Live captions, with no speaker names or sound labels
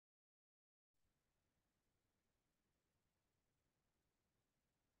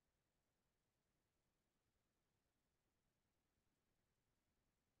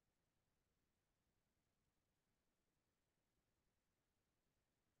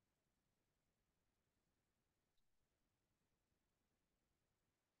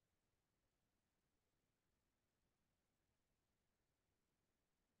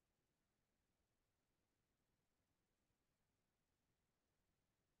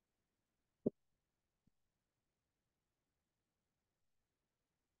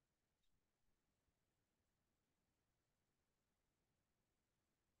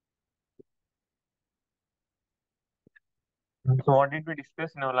So what did we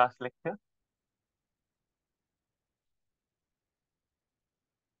discuss in our last lecture?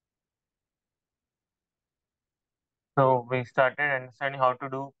 So we started understanding how to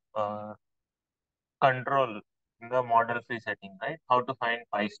do control in the model free setting, right? How to find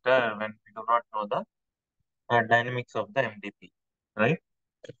 5 star when we do not know the dynamics of the MDP, right?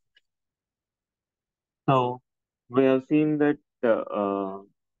 So we have seen that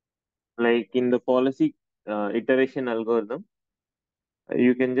like in the policy iteration algorithm,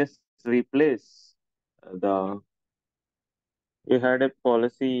 you can just replace the you had a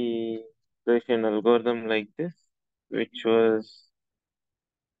policy iteration algorithm like this, which was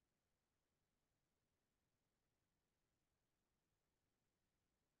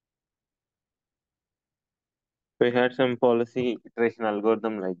we had some policy iteration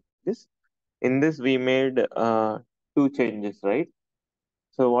algorithm like this. In this, we made two changes, right?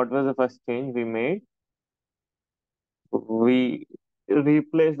 So, what was the first change we made? We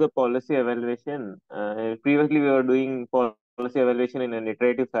replaced the policy evaluation. Previously, we were doing policy evaluation in an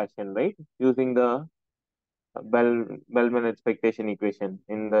iterative fashion, right? Using the Bellman expectation equation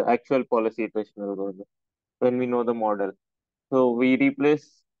in the actual policy iteration algorithm when we know the model. So, we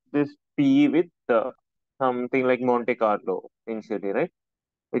replace this PE with something like Monte Carlo initially, right?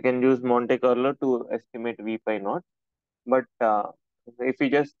 We can use Monte Carlo to estimate V pi naught. But if we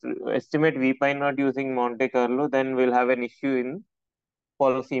just estimate V pi naught using Monte Carlo, then we'll have an issue in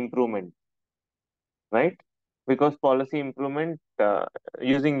policy improvement, right? Because policy improvement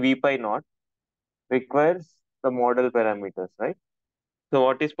using V pi naught requires the model parameters, right? So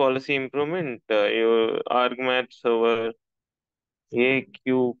what is policy improvement? Your argmax over A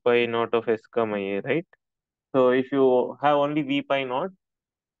Q pi naught of S comma A, right? So if you have only V pi naught,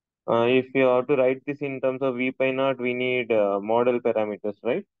 if you have to write this in terms of V pi naught, we need model parameters,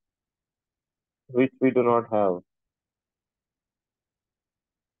 right? Which we do not have.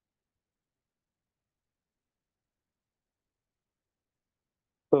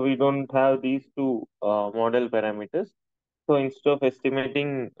 So we don't have these two model parameters. So instead of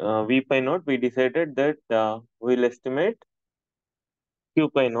estimating V pi naught, we decided that we'll estimate Q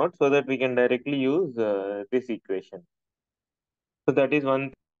pi naught so that we can directly use this equation. So that is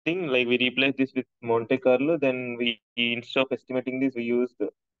one thing. Like we replace this with Monte Carlo, then we instead of estimating this,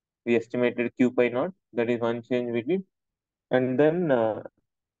 we estimated Q pi naught. That is one change we did. And then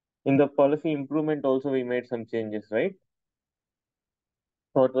in the policy improvement also we made some changes, right?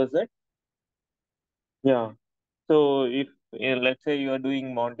 What was that? Yeah. So if let's say you are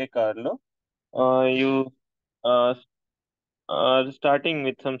doing Monte Carlo, you starting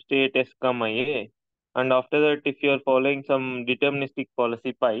with some state S comma A, and after that, if you are following some deterministic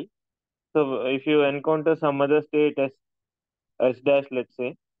policy pi, so if you encounter some other state S dash, let's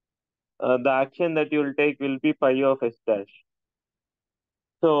say, the action that you will take will be pi of S dash.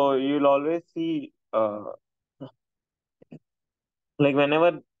 So you'll always see, like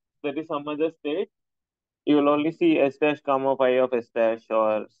whenever there is some other state, you will only see S dash comma pi of S dash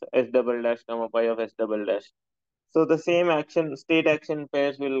or S double dash comma pi of S double dash. So the same action, state action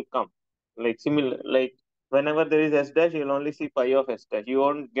pairs will come. Like similar, like whenever there is S dash, you'll only see pi of S dash. You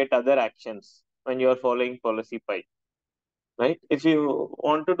won't get other actions when you are following policy pi, right? If you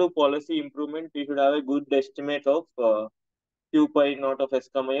want to do policy improvement, you should have a good estimate of Q pi naught of S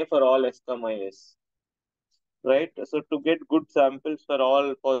comma A for all S comma A's, right? So to get good samples for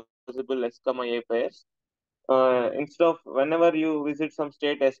all possible S comma A pairs, instead of whenever you visit some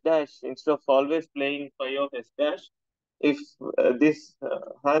state S dash, instead of always playing phi of S dash, if this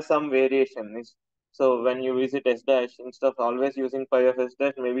has some variation, so when you visit S dash, instead of always using phi of S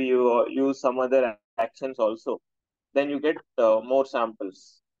dash, maybe you use some other actions also. Then you get more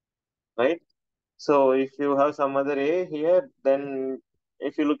samples, right? So if you have some other A here, then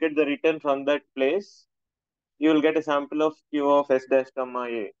if you look at the return from that place, you will get a sample of Q of S dash comma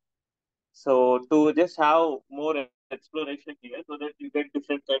A. So to just have more exploration here so that you get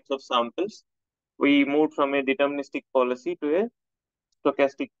different kinds of samples, we moved from a deterministic policy to a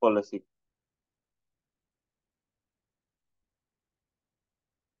stochastic policy.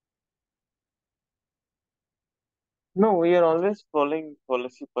 No, we are always following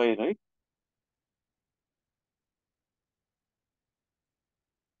policy pi, right?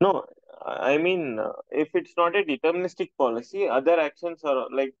 No, I mean, if it's not a deterministic policy, other actions are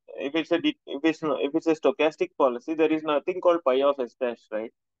like if it's a stochastic policy, there is nothing called pi of S dash,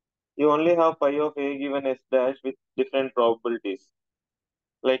 right? You only have pi of A given S dash with different probabilities.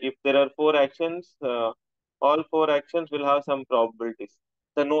 Like if there are four actions, all four actions will have some probabilities.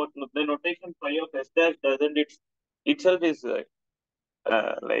 The notation phi of S dash doesn't itself is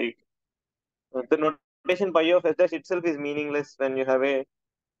like the notation pi of s dash itself is meaningless when you have a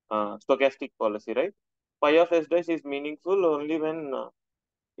stochastic policy, right? Pi of s dash is meaningful only when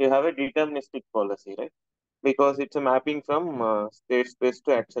you have a deterministic policy, right? Because it's a mapping from state space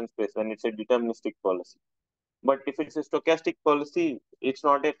to action space when it's a deterministic policy. But if it's a stochastic policy, it's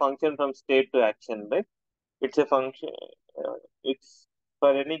not a function from state to action, right? It's a function. It's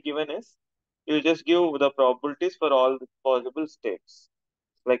for any given s, you just give the probabilities for all the possible states,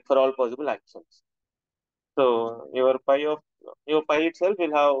 like for all possible actions. So your pi itself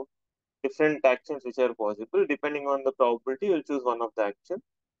will have different actions which are possible. Depending on the probability, you'll choose one of the actions.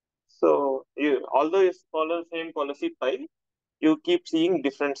 So you, although you follow the same policy pi, you keep seeing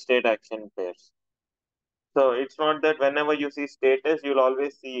different state action pairs. So it's not that whenever you see status, you'll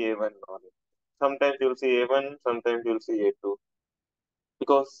always see A1 on it. Sometimes you'll see A1, sometimes you'll see A2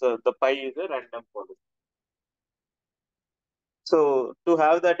 because the pi is a random policy. So to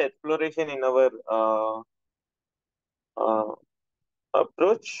have that exploration in our uh,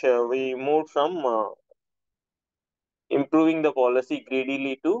 approach, we moved from improving the policy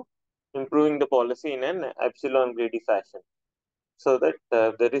greedily to improving the policy in an epsilon greedy fashion so that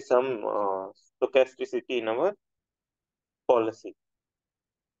there is some stochasticity in our policy,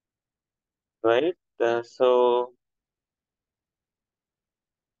 right? So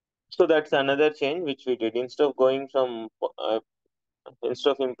that's another change which we did. Instead of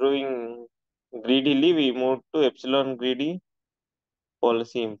improving greedily, we moved to epsilon greedy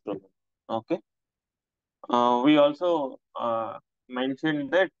policy improvement. Okay. We also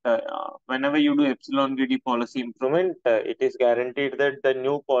mentioned that whenever you do epsilon greedy policy improvement, it is guaranteed that the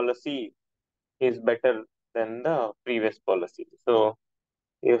new policy is better than the previous policy. So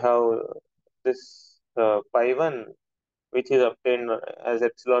you have this pi 1, which is obtained as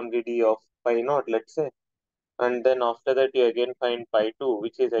epsilon greedy of pi naught, let's say. And then after that, you again find pi 2,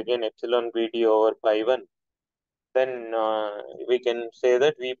 which is again epsilon greedy over pi 1. Then we can say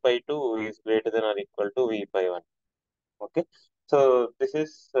that v pi 2 is greater than or equal to v pi 1. Okay. So this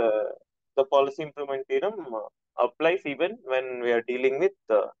is the policy improvement theorem applies even when we are dealing with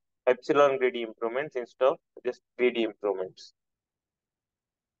epsilon greedy improvements instead of just greedy improvements.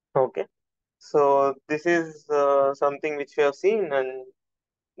 Okay. So this is something which we have seen, and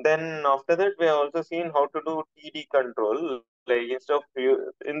then after that we have also seen how to do TD control. Like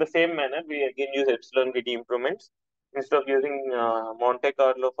in the same manner, we again use epsilon greedy improvements. Instead of using Monte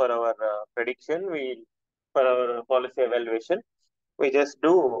Carlo for our prediction, we for our policy evaluation, we just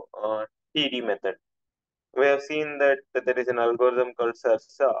do TD method. We have seen that there is an algorithm called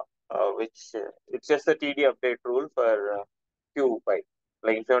SARSA, which it's just a TD update rule for Q pi.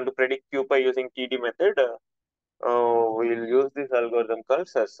 Like if you want to predict Q pi using TD method, we'll use this algorithm called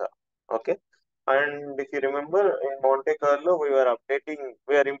SARSA. Okay. And if you remember in Monte Carlo, we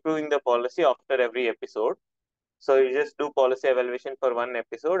are improving the policy after every episode. So you just do policy evaluation for one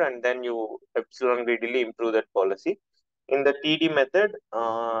episode and then you epsilon greedily improve that policy. In the TD method,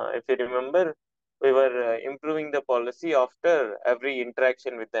 if you remember, we were improving the policy after every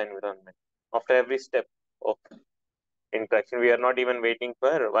interaction with the environment, after every step of interaction. We are not even waiting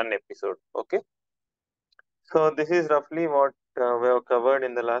for one episode. Okay. So this is roughly what we have covered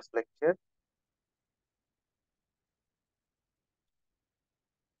in the last lecture.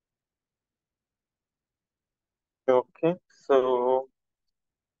 Okay. So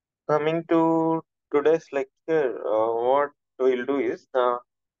coming to today's lecture, what we'll do is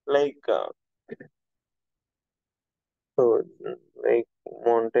like uh, so like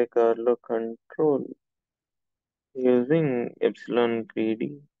Monte Carlo control using epsilon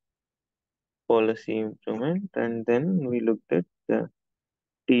greedy policy improvement, and then we looked at the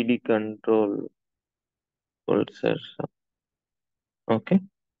TD control pulsars. Okay.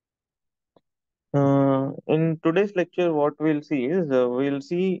 In today's lecture, what we'll see is we'll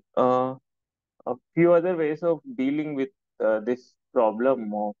see a few other ways of dealing with this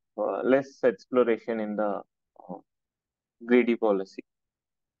problem of less exploration in the uh, greedy policy.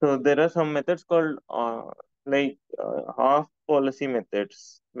 So there are some methods called half policy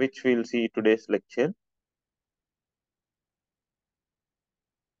methods, which we'll see today's lecture.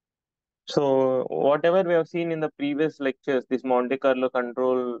 So whatever we have seen in the previous lectures, this Monte Carlo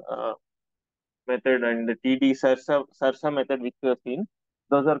control method and the TD Sarsa method, which we have seen,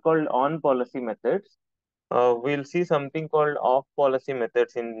 those are called on policy methods. We'll see something called off policy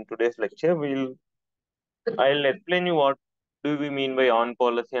methods in today's lecture. I'll explain you what do we mean by on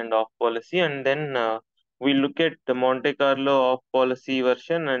policy and off policy, and then we look at the Monte Carlo off policy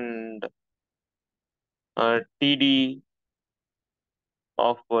version and TD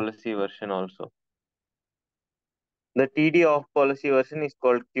off policy version also. The TD off policy version is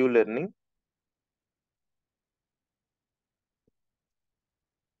called Q learning,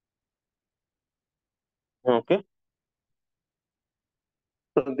 Okay.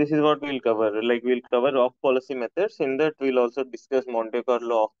 So this is what we'll cover. Like we'll cover off policy methods. In that we'll also discuss Monte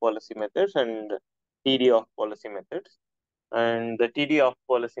Carlo off policy methods and TD off policy methods. And the TD off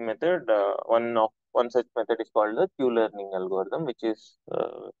policy method, one such method is called the Q learning algorithm, which is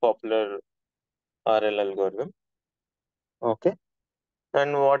popular RL algorithm. Okay.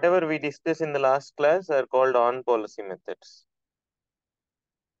 And whatever we discussed in the last class are called on policy methods.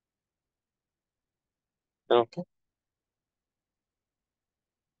 Okay.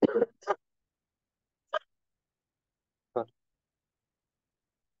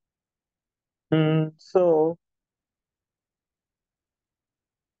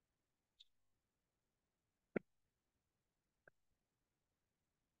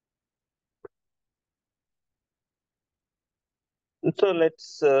 So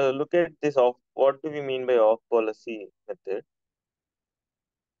let's look at this off. What do we mean by off policy method?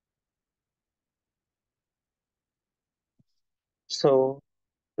 So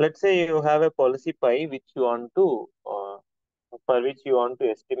let's say you have a policy pi which you want to for which you want to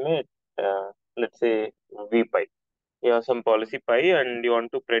estimate, let's say v pi. You have some policy pi and you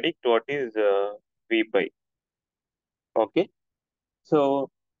want to predict what is v pi. Okay. So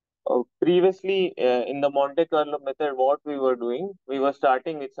previously in the Monte Carlo method, what we were doing, we were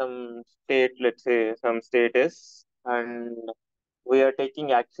starting with some state, let's say some status, and we are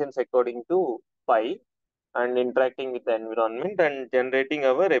taking actions according to pi and interacting with the environment and generating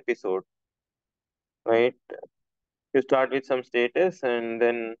our episode, right? You start with some status and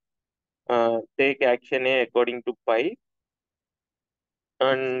then take action A according to pi,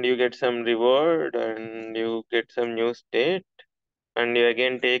 and you get some reward and you get some new state, and you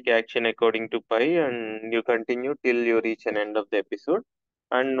again take action according to pi, and you continue till you reach an end of the episode.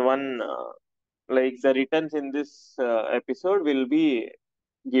 And one like the returns in this episode will be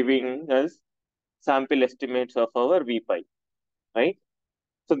giving us sample estimates of our v pi, right?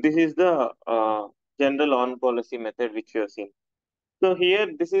 So this is the general on policy method which you have seen. So here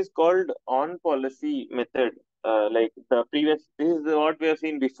this is called on policy method. Like the previous, this is what we have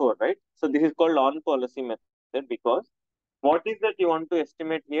seen before, right? So this is called on policy method because what is that you want to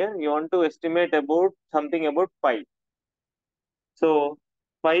estimate here? You want to estimate about something about pi. So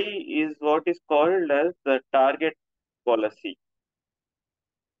pi is what is called as the target policy.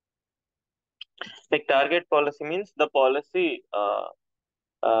 Like target policy means the policy,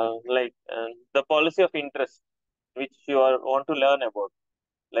 the policy of interest which you are want to learn about.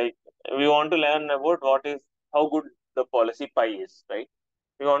 Like we want to learn about what is how good the policy pi is, right?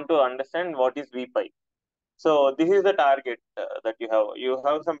 We want to understand what is v pi. So this is the target that you have. You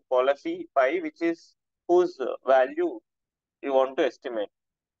have some policy pi which is whose value you want to estimate.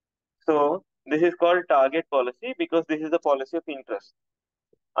 So this is called target policy because this is the policy of interest.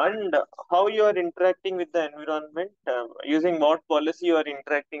 And how you are interacting with the environment, using what policy you are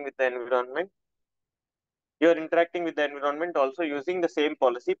interacting with the environment, you are interacting with the environment also using the same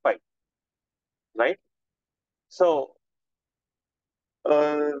policy pi, right? So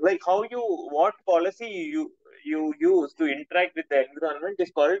like how you what policy you use to interact with the environment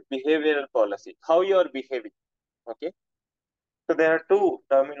is called behavioral policy. How you are behaving. Okay. So there are two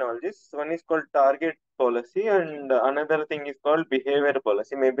terminologies. One is called target policy and another thing is called behavior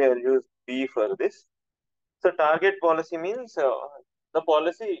policy. Maybe I'll use B for this. So target policy means the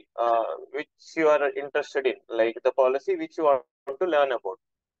policy which you are interested in, like the policy which you want to learn about.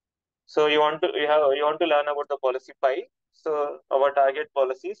 So you want to learn about the policy pi. So our target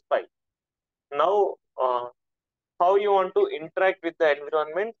policy is pi. Now, how you want to interact with the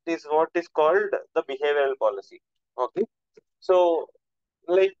environment is what is called the behavioral policy. Okay. So,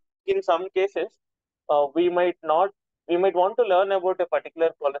 like in some cases, we might not, we might want to learn about a particular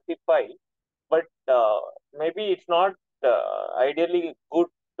policy file, but maybe it's not ideally good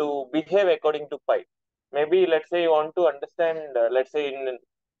to behave according to pi. Maybe let's say you want to understand, let's say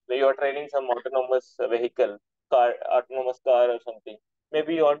you are training some autonomous car or something.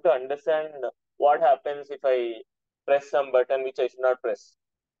 Maybe you want to understand what happens if I press some button which I should not press.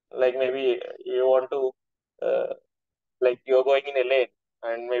 Like maybe you want to, like you're going in a lane,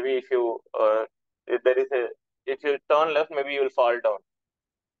 and maybe if there is a, if you turn left, maybe you will fall down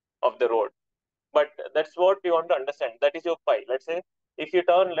of the road. But that's what you want to understand. That is your pi. Let's say if you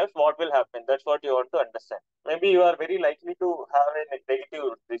turn left, what will happen? That's what you want to understand. Maybe you are very likely to have a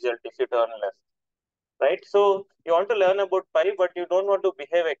negative result if you turn left, right? So you want to learn about pi, but you don't want to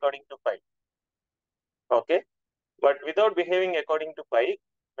behave according to pi. Okay, but without behaving according to pi,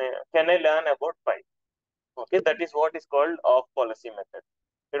 can I learn about pi? Okay, that is what is called off policy method.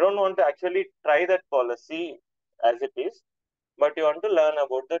 You don't want to actually try that policy as it is, but you want to learn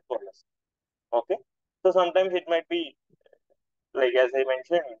about that policy. Okay. So sometimes it might be, like as I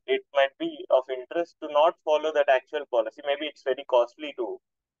mentioned, it might be of interest to not follow that actual policy. Maybe it's very costly to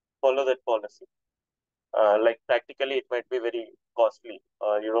follow that policy. Like practically, it might be very costly.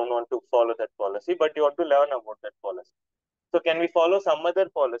 You don't want to follow that policy, but you want to learn about that policy. So can we follow some other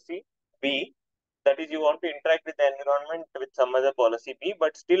policy B? That is, you want to interact with the environment with some other policy B,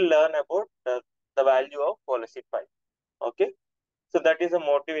 but still learn about the value of policy 5. Okay. So that is a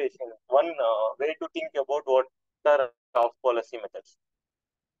motivation. One way to think about what are off policy methods.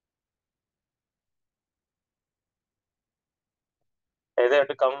 Either have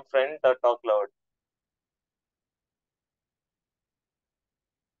to come front or talk loud.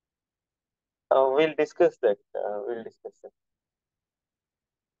 We'll discuss that. We'll discuss that.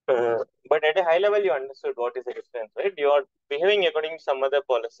 But at a high level, you understood what is the difference, right? You are behaving according to some other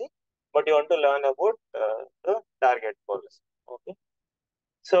policy, but you want to learn about the target policy. Okay.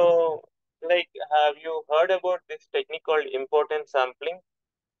 So, like, have you heard about this technique called importance sampling?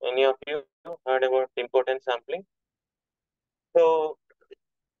 Any of you heard about importance sampling? So,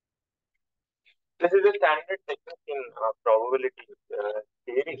 this is a standard technique in probability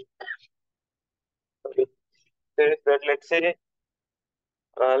theory. Okay. There is that, let's say,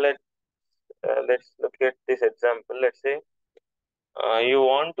 let let's look at this example. Let's say you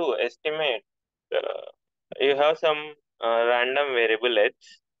want to estimate, uh, you have some random variable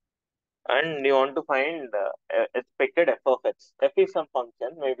h, and you want to find expected f of x. F is some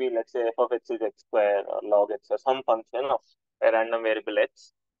function, maybe let's say f of x is x square or log x or some function of a random variable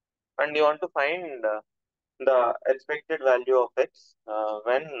x, and you want to find the expected value of x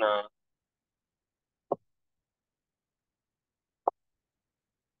when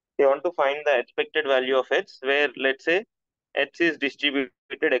you want to find the expected value of x where, let's say, x is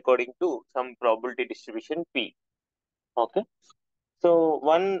distributed according to some probability distribution p. Okay. So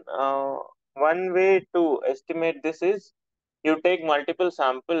one way to estimate this is you take multiple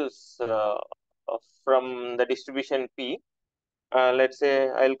samples from the distribution P. Let's say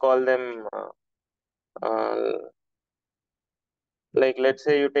I'll call them uh, like, let's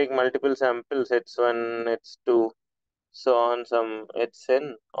say you take multiple samples H1, H2, so on, some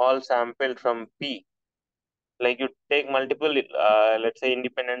Hn, all sampled from P. Like you take multiple let's say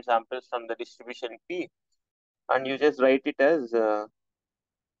independent samples from the distribution P, and you just write it as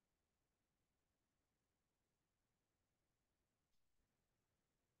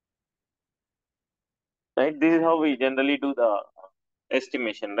right. This is how we generally do the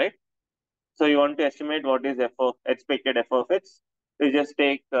estimation, right? So you want to estimate what is f of expected f of x. You just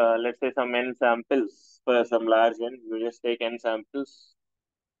take let's say some n samples for some large n. You just take n samples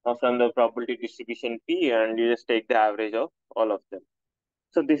from the probability distribution p, and you just take the average of all of them.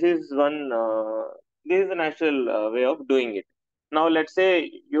 So this is one. This is the natural way of doing it. Now let's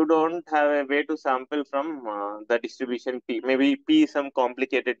say you don't have a way to sample from the distribution p. Maybe p is some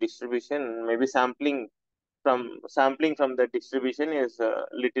complicated distribution. Maybe sampling from the distribution is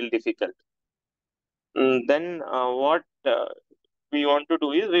little difficult. Then what we want to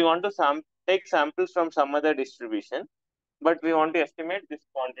do is we want to take samples from some other distribution, but we want to estimate this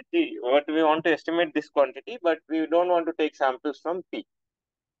quantity. What we want to estimate this quantity, but we don't want to take samples from P.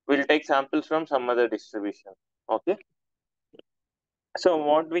 We'll take samples from some other distribution. Okay. So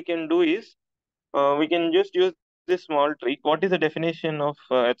what we can do is we can just use this small trick. What is the definition of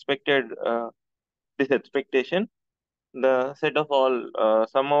expected this expectation? The set of all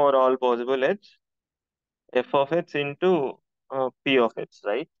sum over all possible h f of x into p of x,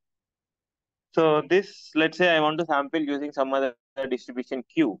 right? So this, let's say I want to sample using some other distribution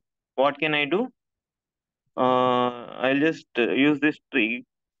Q. What can I do? I'll just use this trick.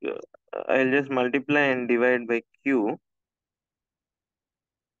 Uh, I'll just multiply and divide by Q.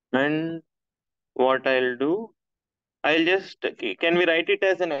 And what I'll do, I'll just, can we write it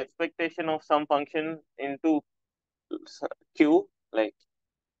as an expectation of some function into Q? Like,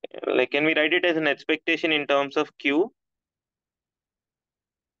 can we write it as an expectation in terms of Q?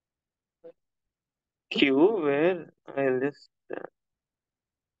 Q, where I'll just,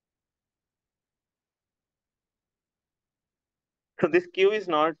 so this Q is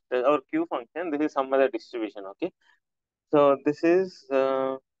not our Q function. This is some other distribution. Okay. So this is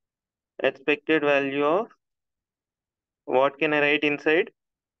expected value of, what can I write inside?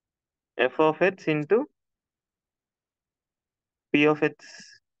 F of x into P of x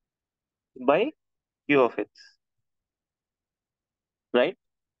by Q of x, right?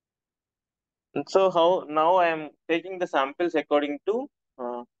 And so how now I am taking the samples according to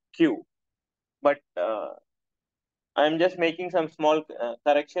Q, but I am just making some small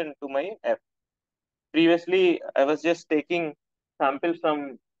correction to my F. Previously, I was just taking samples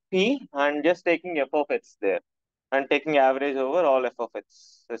from P and just taking f of x there and taking average over all f of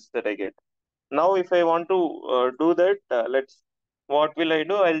x is that I get. Now, if I want to do that, what will I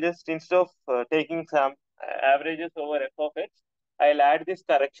do? I'll just, instead of taking some averages over f of x, I'll add this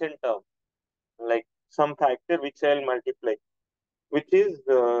correction term, like some factor which I'll multiply, which is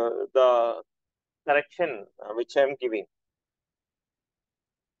the correction which I'm giving.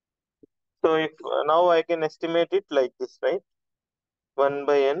 So if now I can estimate it like this, right? 1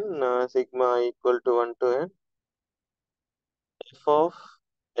 by n sigma equal to 1 to n f of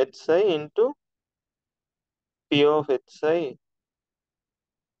hi into p of hi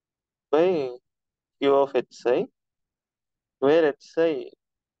by q of hi, where hi,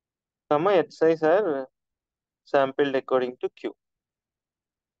 comma hi's are sampled according to q,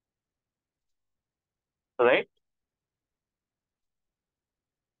 right?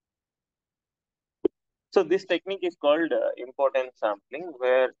 So this technique is called importance sampling,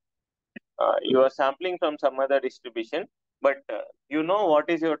 where you are sampling from some other distribution, but you know what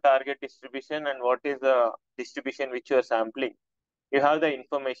is your target distribution and what is the distribution which you are sampling. You have the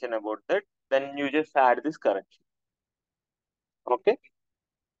information about that, then you just add this correction. Okay.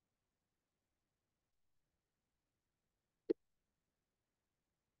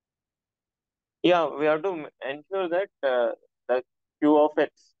 Yeah, we have to ensure that the q of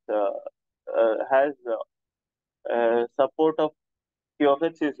x has support of q of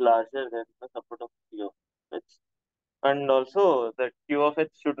x is larger than the support of q of x. And also that q of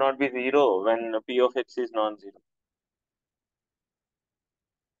x should not be zero when p of x is non-zero.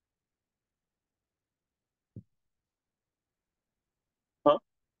 Huh?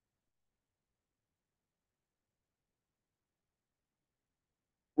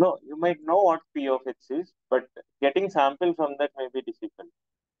 No, you might know what p of x is, but getting sample from that may be difficult.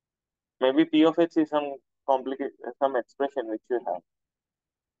 Maybe p of x is some complicated, some expression which you have.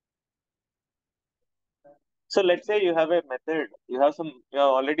 So let's say you have a method, you have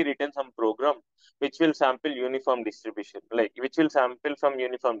already written some program which will sample uniform distribution, like which will sample from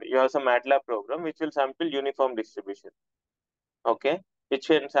uniform. You have some MATLAB program which will sample uniform distribution, okay, which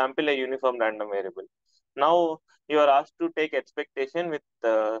can sample a uniform random variable. Now you are asked to take expectation with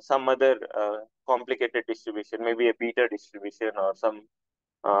some other complicated distribution, maybe a beta distribution or some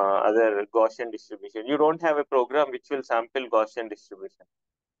other Gaussian distribution. You don't have a program which will sample Gaussian distribution.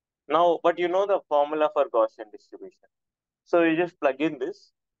 Now, but you know the formula for Gaussian distribution. So you just plug in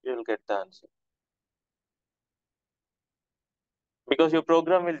this, you'll get the answer. Because your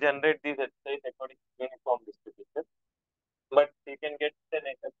program will generate these exercises according to uniform distribution, but you can get an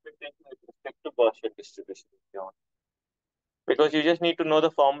expectation with respect to Gaussian distribution if you want. Because you just need to know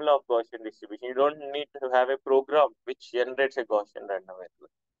the formula of Gaussian distribution. You don't need to have a program which generates a Gaussian random variable.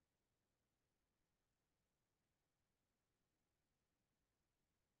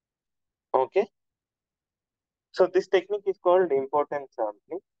 Okay. So this technique is called importance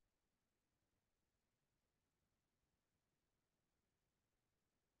sampling.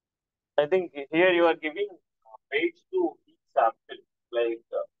 I think here you are giving weights to each sample. Like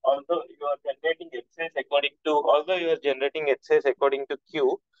although you are generating essays according to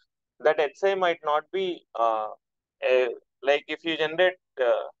Q, that essay might not be a, like if you generate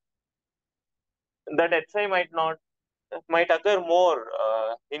that essay might occur more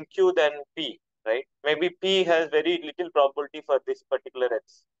in Q than P, right? Maybe P has very little probability for this particular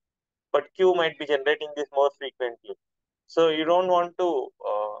X, but Q might be generating this more frequently. So you don't want to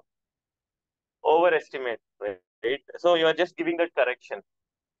overestimate, right? So you are just giving that correction,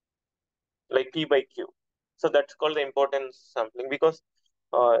 like P by Q. So that's called the importance sampling, because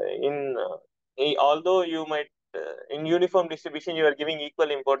in although you might in uniform distribution you are giving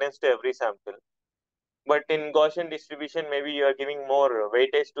equal importance to every sample, but in Gaussian distribution maybe you are giving more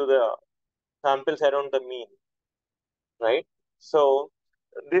weightage to the samples around the mean, right? So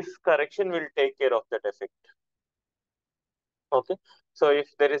this correction will take care of that effect. Okay. So if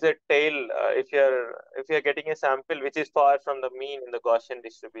there is a tail, if you're getting a sample which is far from the mean in the Gaussian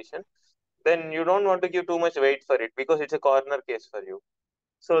distribution, then you don't want to give too much weight for it because it's a corner case for you.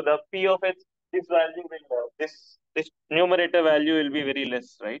 So the P of x, this numerator value will be very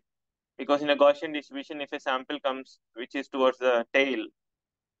less, right? Because in a Gaussian distribution, if a sample comes which is towards the tail,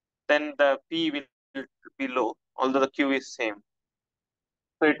 then the P will be low, although the Q is same.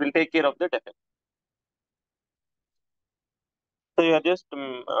 So it will take care of that effect. So you are just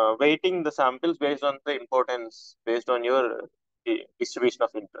weighting the samples based on the importance, based on your distribution of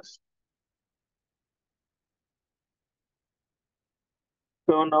interest.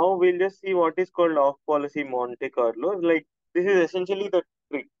 So now we'll just see what is called off policy Monte Carlo. Like this is essentially the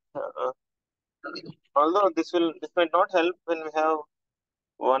trick. Although this might not help when we have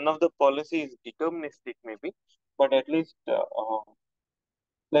one of the policy is deterministic, maybe, but at least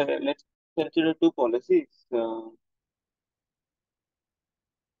let's consider two policies.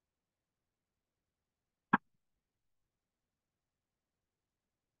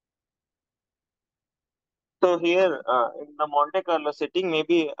 So here in the Monte Carlo setting,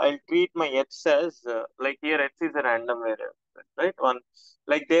 maybe I'll treat my X as like here X is a random variable, right? One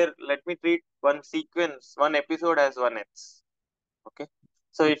like there, let me treat one sequence, one episode as one X. Okay.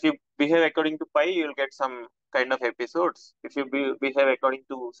 So if you behave according to pi, you'll get some kind of episodes. If you behave according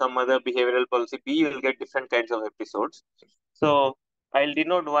to some other behavioral policy B, you'll get different kinds of episodes. So I'll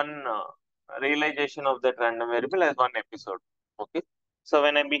denote one realization of that random variable as one episode. Okay. So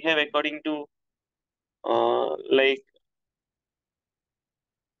when I behave according to like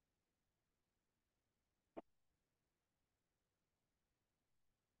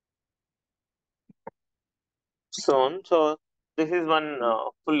so on, so this is one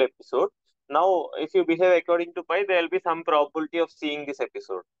full episode. Now, if you behave according to pi, there will be some probability of seeing this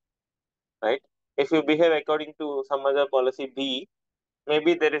episode, right? If you behave according to some other policy B,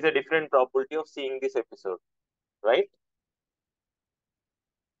 maybe there is a different probability of seeing this episode, right?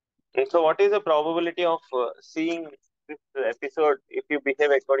 And so, what is the probability of seeing this episode if you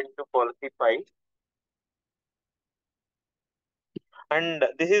behave according to policy pi? And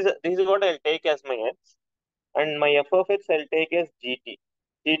this is what I'll take as my x, and my f of x I'll take as gt.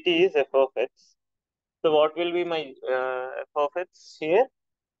 Gt is f of x. So, what will be my f of x here?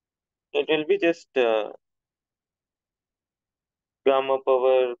 It will be just gamma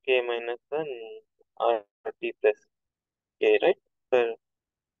power k minus 1 rt plus k, right? So,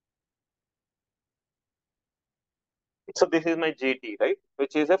 so this is my gt, right?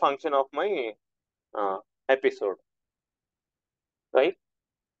 Which is a function of my uh, episode, right?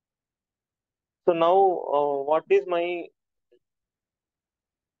 So now, what is my?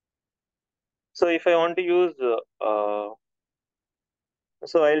 So if I want to use,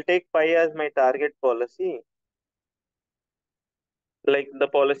 so I'll take pi as my target policy, like the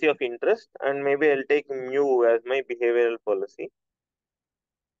policy of interest, and maybe I'll take mu as my behavioral policy.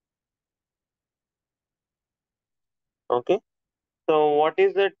 Okay. So what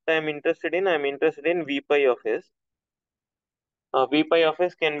is that I'm interested in? I'm interested in v pi of s. V pi of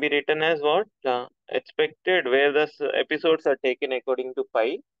s can be written as what? Expected, where the episodes are taken according to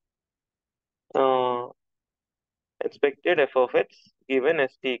pi. Uh, Expected f of x given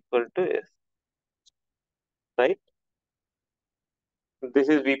st equal to s, right? This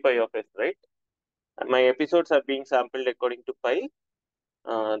is v pi of s, right? My episodes are being sampled according to pi.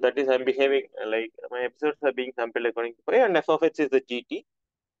 That is, I'm behaving like my episodes are being sampled according to pi, and f of x is the gt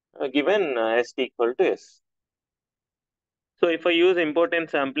given st equal to s. So if I use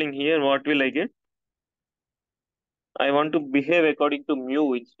importance sampling here, what will I get? I want to behave according to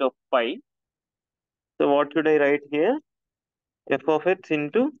mu instead of pi. So what should I write here? F of x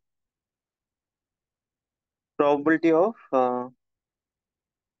into probability of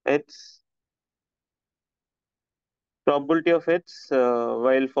x, probability of x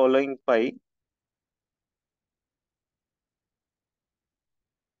while following pi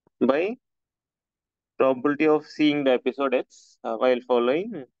by probability of seeing the episode x while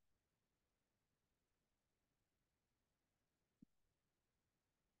following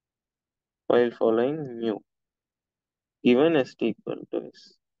mu given st equal to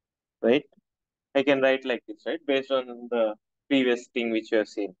s, right? I can write like this, right? Based on the previous thing which you have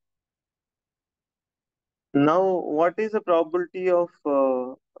seen. Now, what is the probability of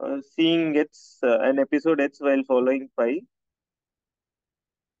seeing an episode X while following pi?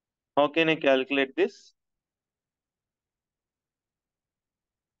 How can I calculate this?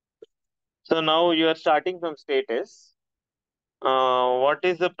 So now you are starting from state S. What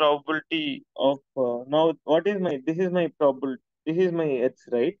is the probability of now? What is my? This is my probability. This is my X,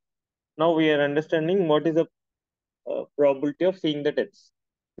 right? Now we are understanding what is the probability of seeing that X.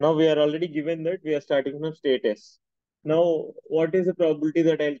 Now we are already given that we are starting from state S. Now, what is the probability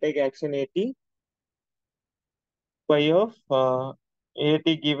that I'll take action AT? Pi of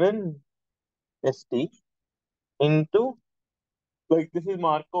AT given ST into, like, this is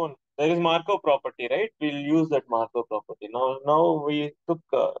Markov. There is Markov property, right? We'll use that Markov property. Now we took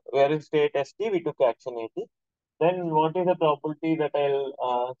where is state ST, we took action AT. Then what is the probability that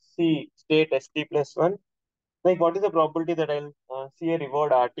I'll see state ST plus 1? Like, what is the probability that I'll see a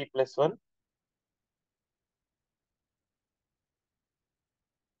reward RT plus 1?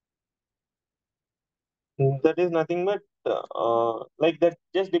 That is nothing but like that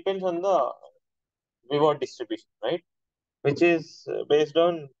just depends on the reward distribution, right? Which is based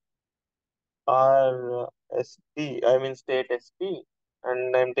on R ST, I mean state ST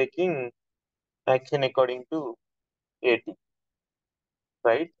and I'm taking action according to AT,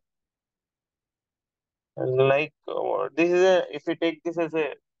 right? And like this is a if we take this as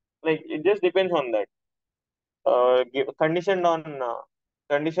a like it just depends on that. Conditioned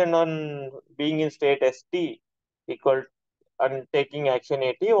on being in state ST equal and taking action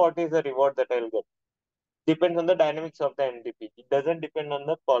AT. What is the reward that I'll get? Depends on the dynamics of the MDP. It doesn't depend on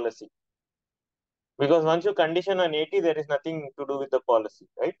the policy because once you condition on AT, there is nothing to do with the policy,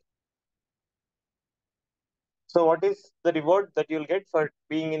 right? So what is the reward that you'll get for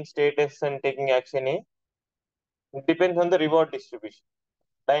being in state S and taking action A? It depends on the reward distribution,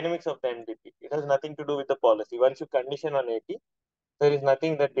 dynamics of the MDP. It has nothing to do with the policy. Once you condition on AT, there is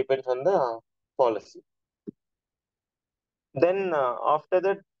nothing that depends on the policy. Then after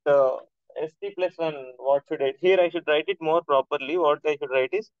that, ST plus 1, what should I? Here I should write it more properly. What I should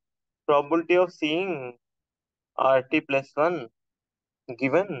write is probability of seeing RT plus 1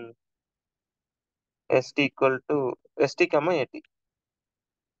 given ST equal to ST comma AT.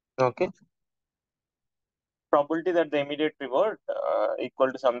 Okay. Probability that the immediate reward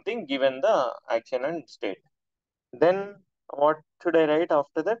equal to something given the action and state. Then what should I write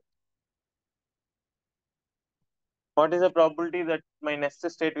after that? What is the probability that my next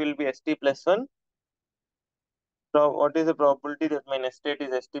state will be ST plus 1? So what is the probability that my next state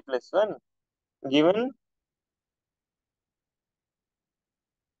is ST plus 1 given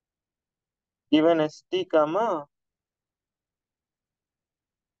ST comma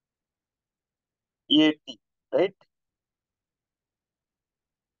AT, right?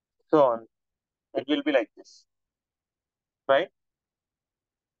 So on. It will be like this, right?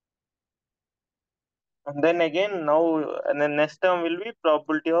 And then again now, and then next term will be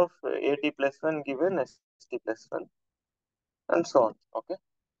probability of AT plus 1 given ST plus 1 and so on. Okay.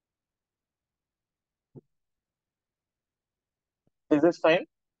 Is this fine?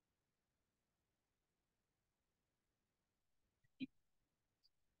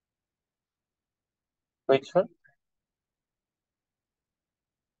 Which one?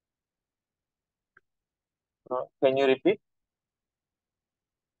 Can you repeat?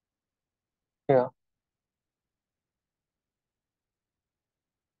 Yeah.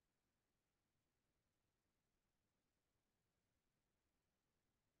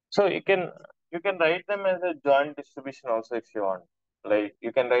 So you can write them as a joint distribution also if you want. Like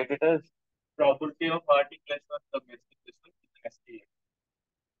you can write it as probability of RT plus 1 sub ST plus 1 given ST.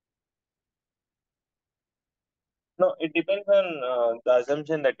 No, it depends on the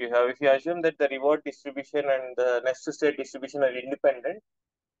assumption that you have. If you assume that the reward distribution and the next state distribution are independent,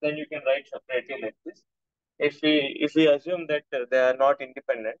 then you can write separately like this. If we assume that they are not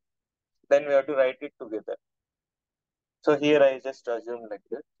independent, then we have to write it together. So here I just assume like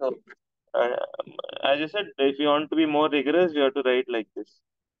this. So uh, as I said, if you want to be more rigorous, you have to write like this.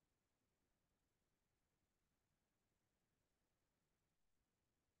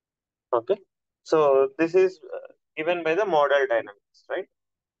 Okay. So this is given by the model dynamics, right?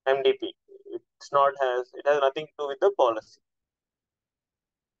 MDP. It has nothing to do with the policy.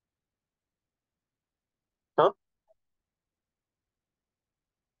 Huh?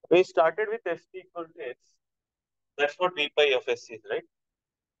 We started with ST equal to S. That's what V pi of S is, right?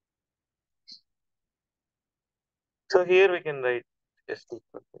 So here we can write ST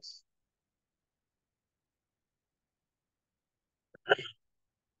equal to S.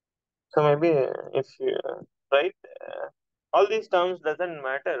 So maybe if you write all these terms doesn't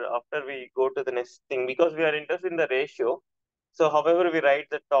matter after we go to the next thing because we are interested in the ratio. So however we write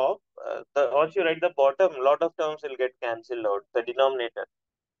the top, once you write the bottom, lot of terms will get cancelled out. The denominator.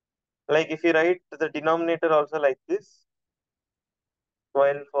 Like if you write the denominator also like this,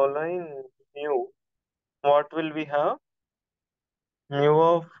 while following mu, what will we have? Mu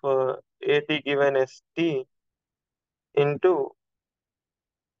of AT given ST into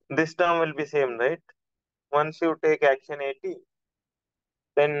this term will be same, right? Once you take action AT,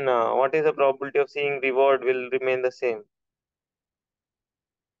 then what is the probability of seeing reward will remain the same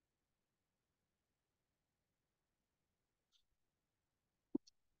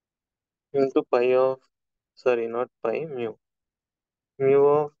into pi of, sorry, not pi, mu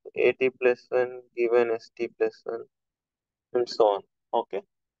of AT plus 1 given ST plus 1 and so on. Okay.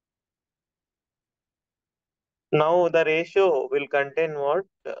 Now the ratio will contain what?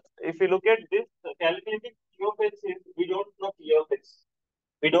 If you look at this, calculating P of X is, we don't know P of X.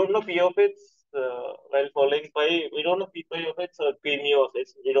 We don't know P of X while following pi. We don't know P pi of X or P mu of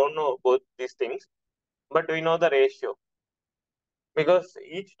X. We don't know both these things, but we know the ratio because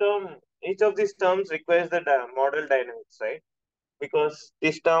each of these terms requires the model dynamics, right? Because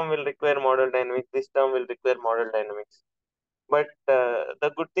this term will require model dynamics, this term will require model dynamics. But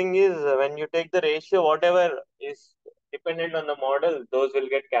the good thing is when you take the ratio, whatever is dependent on the model, those will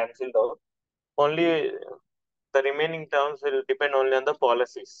get cancelled out. Only the remaining terms will depend only on the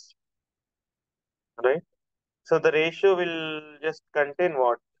policies, right? So the ratio will just contain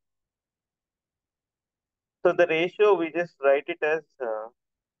what? So the ratio we just write it as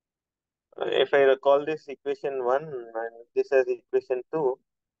if I recall this equation one and this as equation two,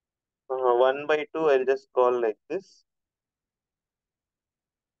 1/2 I'll just call like this.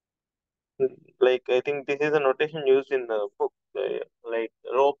 Like I think this is a notation used in the book, like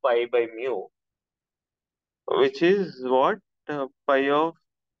rho pi by mu, which is what pi of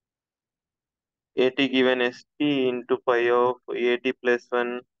at given st into pi of at plus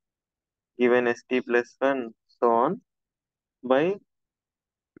 1 given st plus 1 so on by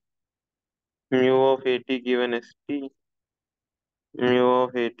mu of at given st mu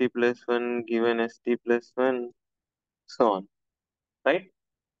of at plus 1 given st plus 1 so on, right?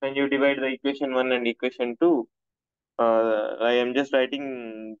 When you divide the equation 1 and equation 2, I am just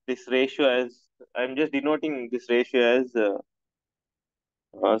writing this ratio as I'm just denoting this ratio as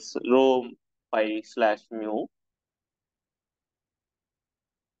rho pi slash mu,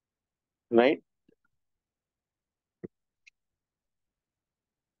 right?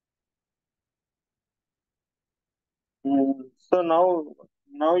 So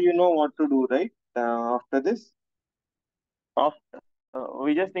now you know what to do, right? After this, after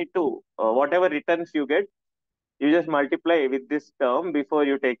we just need to whatever returns you get, you just multiply with this term before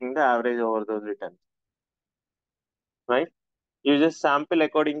you taking the average over those returns, right? You just sample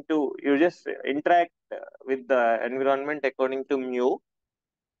according to you just interact with the environment according to mu.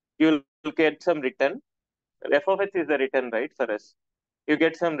 You'll get some return. F of x is the return, right? For us, you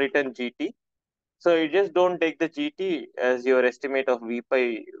get some return GT. So you just don't take the GT as your estimate of V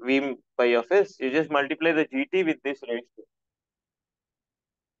pi of S. You just multiply the GT with this ratio.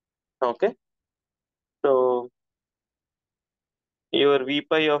 Okay. So your V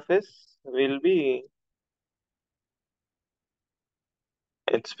pi of S will be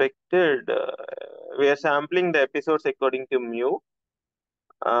expected. We are sampling the episodes according to mu,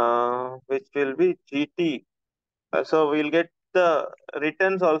 which will be GT. So we'll get the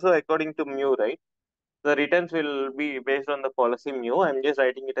returns also according to mu, right? The returns will be based on the policy mu. I'm just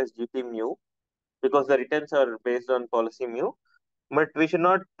writing it as GT mu because the returns are based on policy mu. But we should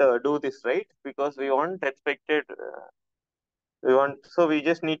not do this, right? Because we want expected. We want so we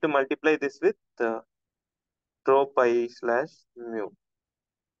just need to multiply this with rho pi slash mu.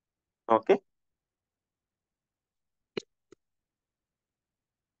 Okay,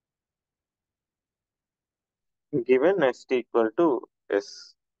 given s equal to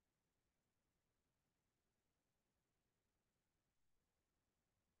s.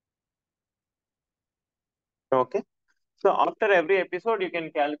 Okay. So after every episode, you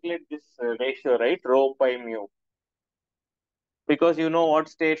can calculate this ratio, right? Rho pi mu, because you know what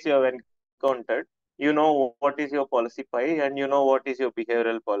states you have encountered, you know what is your policy pi, and you know what is your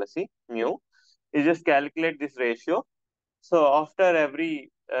behavioral policy mu. You just calculate this ratio. So after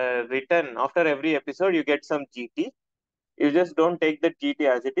every after every episode, you get some GT. You just don't take the GT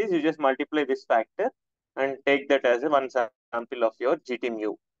as it is. You just multiply this factor and take that as a one sample of your GT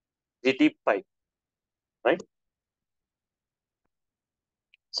mu, GT pi, right?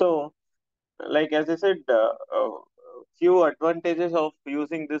 So, like as I said, few advantages of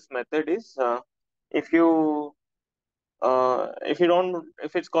using this method is if you if you don't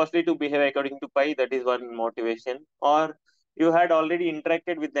if it's costly to behave according to pi, that is one motivation. Or you had already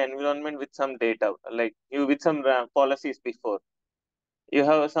interacted with the environment with some data, like you with some policies before. You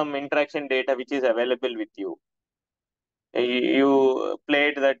have some interaction data which is available with you. You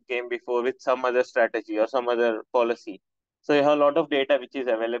played that game before with some other strategy or some other policy. So you have a lot of data which is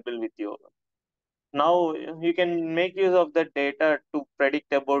available with you. Now you can make use of that data to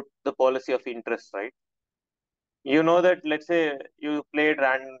predict about the policy of interest, right? You know that let's say you played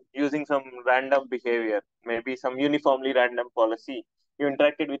using some random behavior, maybe some uniformly random policy. You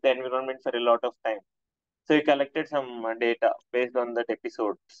interacted with the environment for a lot of time. So you collected some data based on that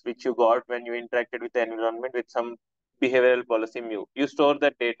episodes which you got when you interacted with the environment with some behavioral policy mu. You store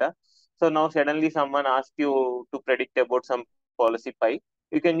that data. So now suddenly someone asks you to predict about some policy pi.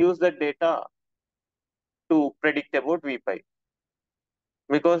 You can use that data to predict about V pi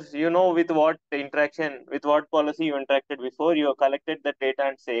because you know with what interaction, with what policy you interacted before, you have collected that data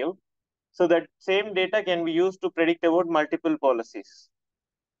and saved. So that same data can be used to predict about multiple policies.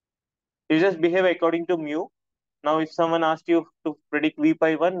 You just behave according to mu. Now, if someone asked you to predict V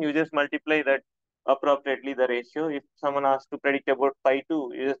pi 1, you just multiply that appropriately the ratio. If someone asks to predict about pi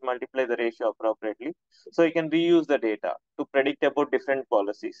 2, you just multiply the ratio appropriately. So you can reuse the data to predict about different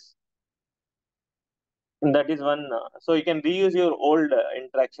policies. And that is one. So you can reuse your old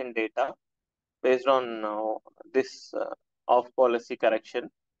interaction data based on this off policy correction,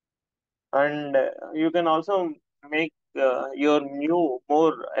 and you can also make your new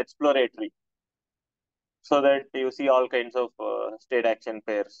more exploratory so that you see all kinds of state action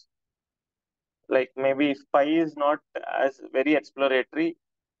pairs. Like maybe if pi is not as very exploratory,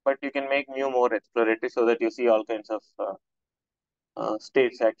 but you can make mu more exploratory so that you see all kinds of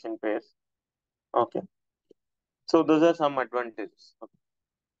states action pairs. Okay, so those are some advantages. Okay.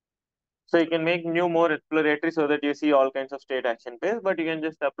 So you can make mu more exploratory so that you see all kinds of state action pairs, but you can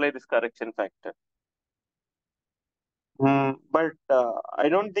just apply this correction factor. But I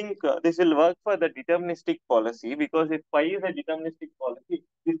don't think this will work for the deterministic policy, because if pi is a deterministic policy,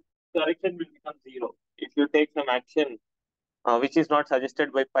 this correction will become zero if you take some action which is not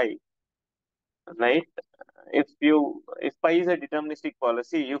suggested by pi, right? If pi is a deterministic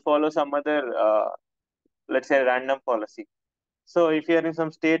policy, you follow some other let's say random policy. So if you are in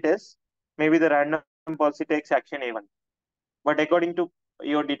some state S, maybe the random policy takes action A1. But according to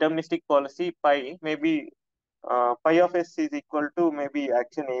your deterministic policy, pi maybe pi of S is equal to maybe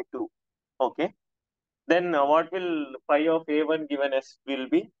action A2. Okay. Then what will pi of A1 given S will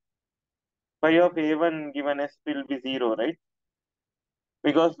be? Pi of A1 given S will be 0, right?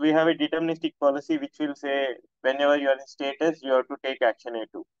 Because we have a deterministic policy which will say whenever you are in status, you have to take action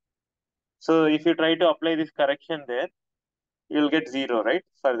A2. So if you try to apply this correction there, you'll get 0, right?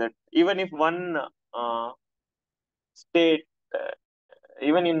 For that. Even if one state,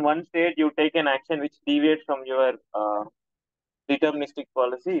 even in one state, you take an action which deviates from your deterministic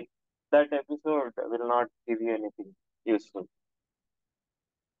policy, that episode will not give you anything useful.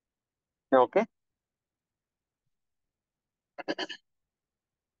 Okay.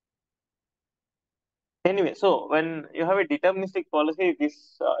 Anyway, so when you have a deterministic policy,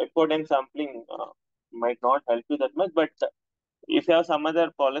 this encoding sampling might not help you that much. But if you have some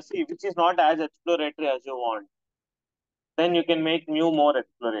other policy which is not as exploratory as you want, then you can make new more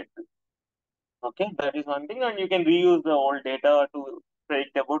exploratory. Okay, that is one thing, and you can reuse the old data to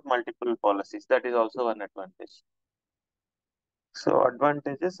predict about multiple policies. That is also one advantage. So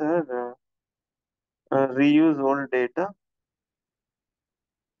advantages are reuse old data,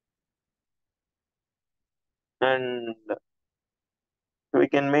 and we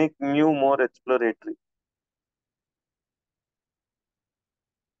can make new more exploratory.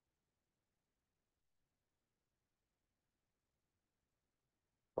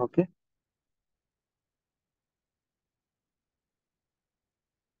 Okay.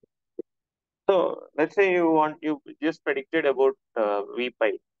 So let's say you just predicted about V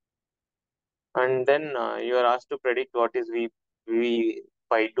pi, and then you are asked to predict what is V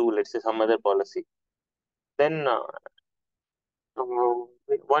pi 2, let's say some other policy. Then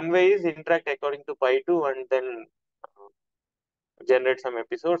one way is interact according to pi 2 and then uh, generate some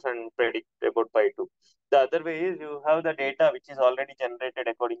episodes and predict about pi 2. The other way is you have the data which is already generated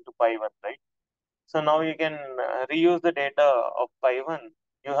according to pi 1, right? So now you can reuse the data of pi 1.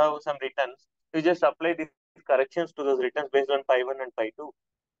 You have some returns. You just apply these corrections to those returns based on pi 1 and pi 2.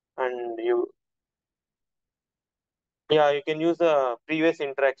 And you can use the previous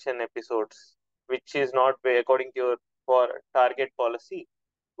interaction episodes, which is not according to your for target policy,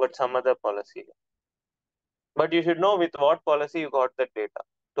 but some other policy. But you should know with what policy you got that data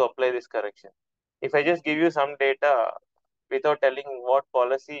to apply this correction. If I just give you some data without telling what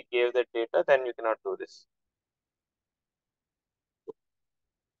policy gave that data, then you cannot do this.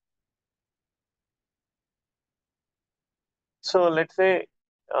 So let's say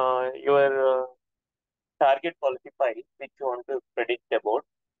your target policy pi, which you want to predict about,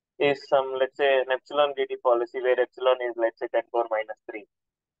 is some, let's say, an epsilon dt policy where epsilon is, let's say, 10 power minus 3.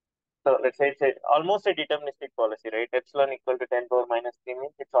 So let's say almost a deterministic policy, right? Epsilon equal to 10 power minus 3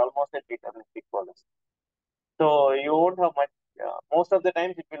 means it's almost a deterministic policy. So you won't have much, most of the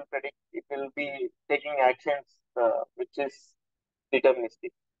times it will be taking actions which is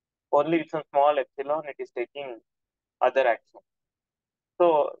deterministic. Only with some small epsilon, it is taking other actions.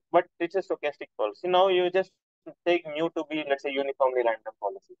 So, but it's a stochastic policy. Now you just take mu to be, let's say, uniformly random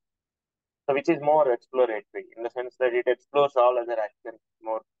policy. So, which is more exploratory in the sense that it explores all other actions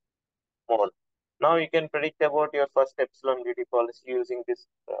more. Now you can predict about your first epsilon dt policy using this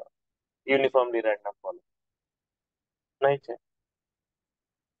uniformly random policy. Right?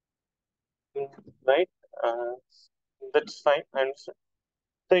 Right? Uh, that's fine. And so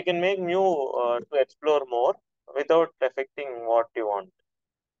you can make mu to explore more without affecting what you want.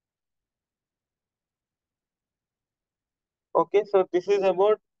 Okay, so this is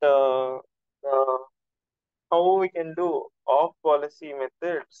about how we can do off policy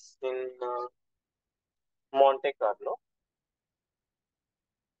methods in Monte Carlo.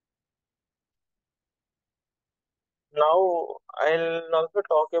 Now, I'll also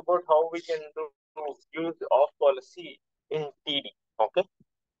talk about how we can use off policy in TD. Okay,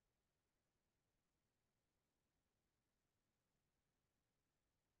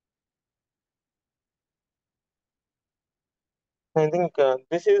 I think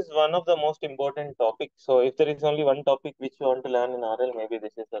this is one of the most important topics. So, if there is only one topic which you want to learn in RL, maybe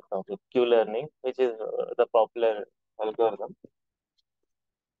this is the topic Q learning, which is the popular algorithm.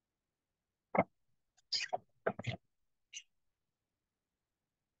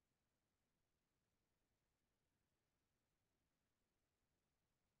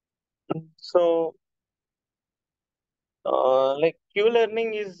 So, like Q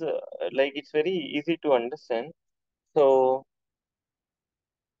learning is like it's very easy to understand. So,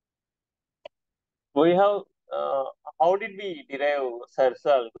 we have how did we derive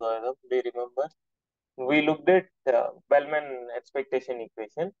Sarsa algorithm? Do you remember? We looked at Bellman expectation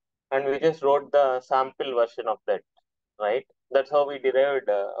equation and we just wrote the sample version of that, right? That's how we derived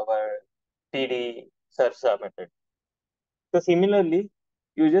our TD Sarsa method. So similarly,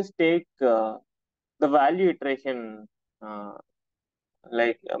 you just take the value iteration, uh,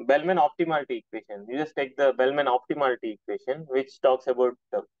 like Bellman optimality equation. You just take the Bellman optimality equation, which talks about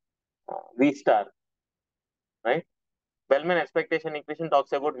V star, right? Bellman expectation equation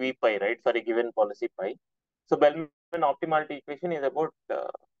talks about V pi, right, for a given policy pi. So Bellman optimality equation is about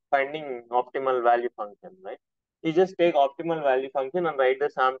finding optimal value function, right? You just take optimal value function and write the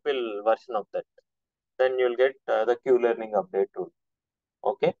sample version of that. Then you'll get the Q learning update rule.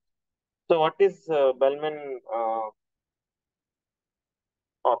 Okay. So what is Bellman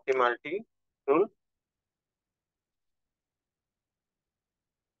optimality rule?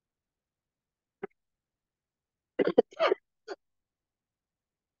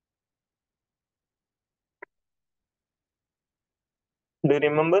 Do you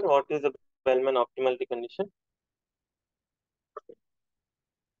remember what is the Bellman optimality condition?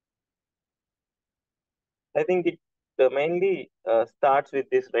 I think it mainly starts with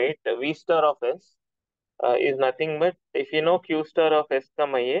this, right? V star of S is nothing but if you know Q star of S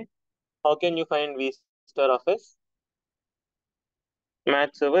comma A, how can you find V star of S?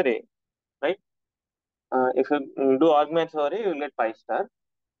 Maths over A, right? If you do argmaths over A, you will get pi star.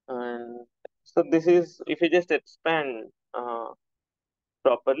 And so this is, if you just expand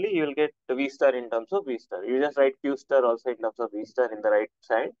properly, you will get V star in terms of V star. You just write Q star also in terms of V star in the right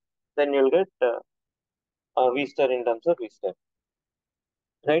side. Then you'll get V star in terms of V star,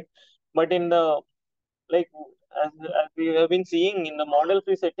 right? But in the, like, as we have been seeing in the model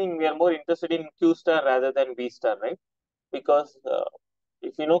free setting, we are more interested in Q star rather than V star, right? Because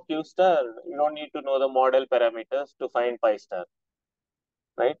if you know Q star, you don't need to know the model parameters to find pi star,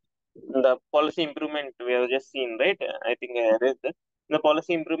 right? The policy improvement we have just seen, right? I think I erased it. The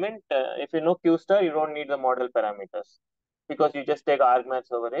policy improvement, if you know Q star, you don't need the model parameters because you just take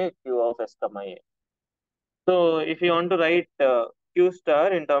argmax over a Q of S comma A. So if you want to write Q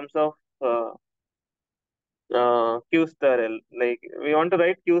star in terms of Q star, like we want to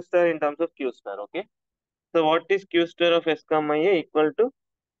write Q star in terms of Q star, okay? So what is Q star of S comma A equal to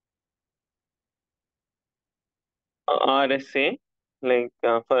RSA, like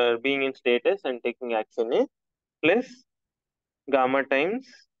for being in status and taking action A, plus gamma times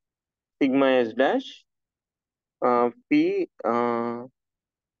sigma S dash P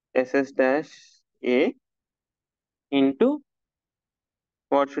SS dash A into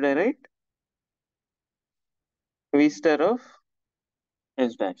what should I write? V star of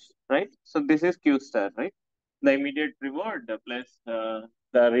S dash, right? So this is Q star, right? The immediate reward plus the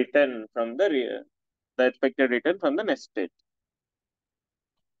return from the expected return from the next state.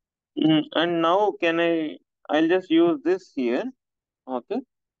 And now I'll just use this here, okay?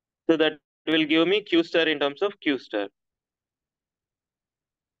 So that will give me Q star in terms of Q star,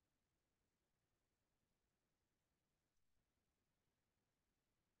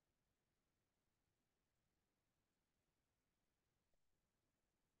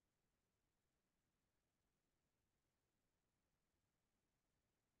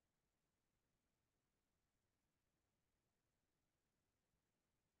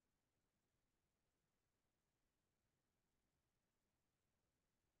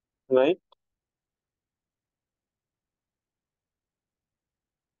 right?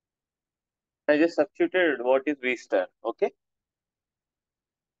 I just substituted what is V star, okay?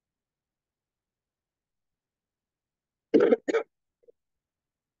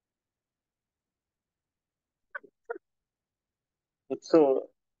 So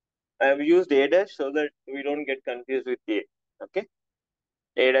I have used A dash so that we don't get confused with A. Okay.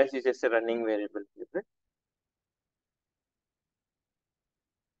 A dash is just a running variable here, right?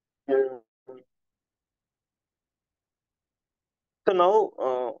 Mm. So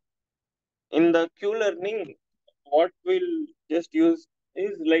now in the Q learning, what we'll just use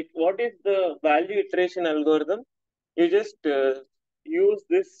is like what is the value iteration algorithm? You just use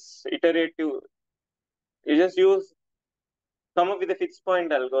this iterative. You just use come up with a fixed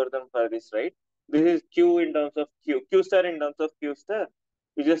point algorithm for this, right? This is Q in terms of Q star in terms of Q star.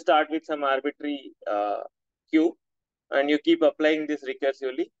 You just start with some arbitrary Q and you keep applying this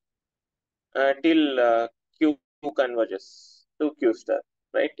recursively till Q converges to Q star,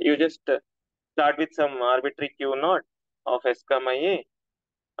 right? You just start with some arbitrary Q naught of S comma A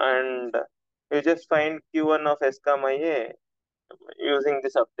and you just find Q1 of S comma A using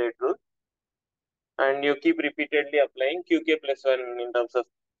this update rule and you keep repeatedly applying QK plus 1 in terms of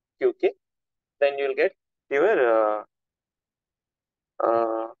QK, then you'll get your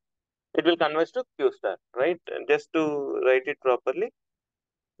uh, it will converge to Q star, right? Just to write it properly,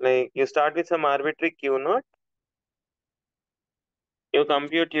 like you start with some arbitrary Q naught, you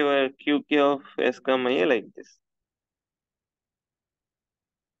compute your QK of S comma A like this,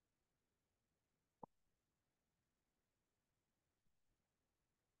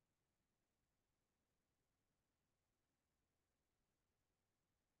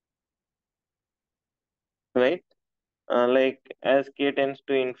 right? Like as K tends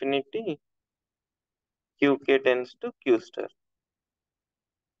to infinity, QK tends to Q star,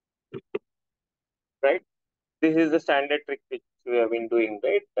 right? This is the standard trick which we have been doing,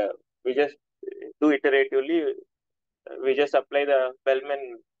 right? We just do iteratively. We just apply the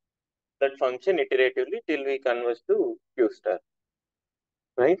Bellman that function iteratively till we converge to Q star,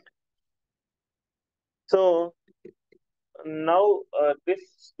 right? So now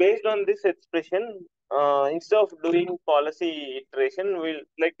this based on this expression, instead of doing policy iteration, we'll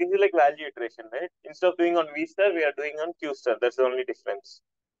like this is like value iteration, right? Instead of doing on V star, we are doing on Q star. That's the only difference.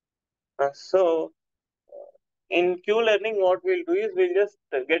 So in Q learning, what we'll do is we'll just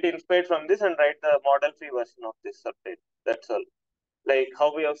get inspired from this and write the model free version of this update. That's all. Like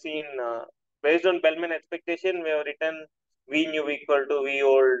how we have seen, based on Bellman expectation, we have written V new equal to V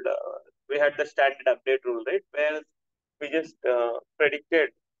old. We had the standard update rule, right? Where we just predicted,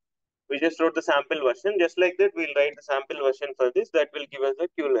 we just wrote the sample version. Just like that, we'll write the sample version for this. That will give us the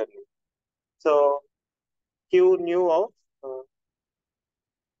Q learning. So Q new of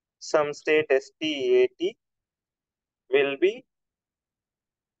some state STAT will be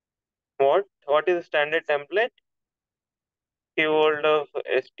what? What is the standard template? Q old of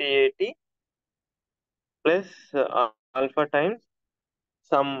STAT plus alpha times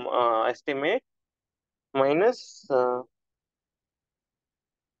some estimate minus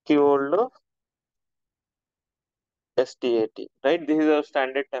Q old of STAT, right? This is our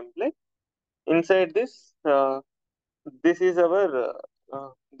standard template. Inside this, this is our,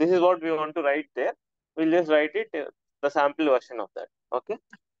 this is what we want to write there. We'll just write it, the sample version of that. Okay.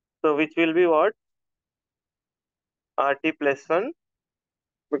 So which will be what? RT plus 1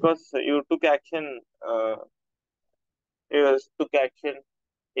 because you took action, you took action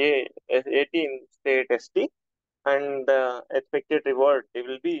A, 18 state ST and the expected reward, it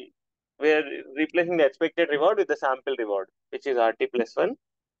will be, we are replacing the expected reward with the sample reward, which is RT plus 1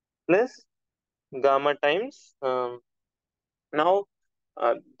 plus gamma times. Now,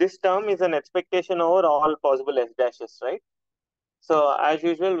 this term is an expectation over all possible S dashes, right? So, as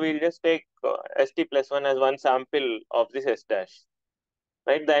usual, we'll just take ST plus 1 as one sample of this S dash,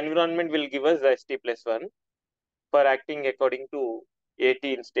 right? The environment will give us the ST plus 1 for acting according to AT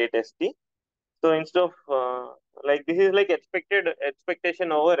in state ST. So, instead of like this is like expected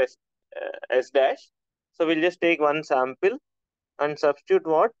expectation over S dash. So, we'll just take one sample and substitute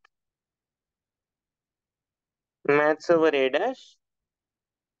what? Maths over A dash,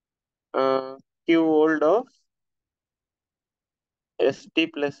 Q old of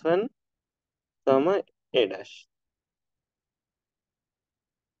ST plus 1 comma A dash.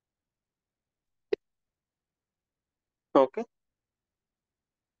 Okay.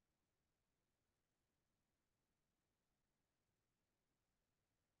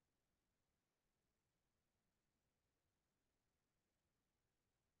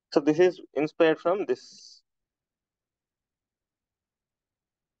 So this is inspired from this.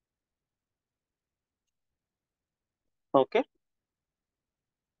 Okay.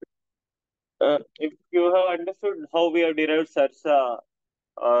 If you have understood how we have derived SARSA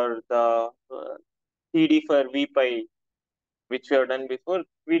or the CD for V pi, which we have done before,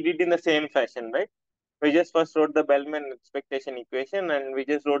 we did in the same fashion, right? We just first wrote the Bellman expectation equation and we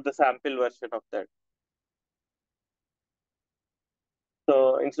just wrote the sample version of that.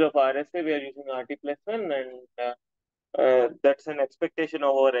 So instead of RSA, we are using RT plus 1, and that's an expectation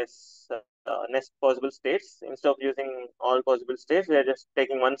over next possible states. Instead of using all possible states, we are just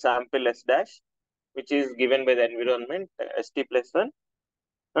taking one sample S dash, which is given by the environment ST plus 1,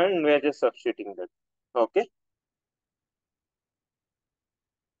 and we are just substituting that. Okay.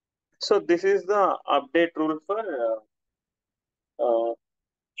 So this is the update rule for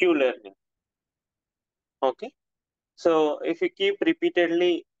Q learning. Okay. So if you keep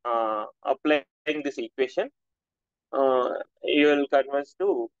repeatedly applying this equation, you will converge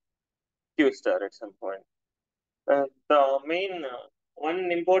to Q star at some point. The main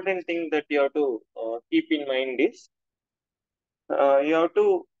one important thing that you have to keep in mind is you have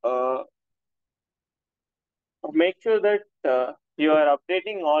to make sure that you are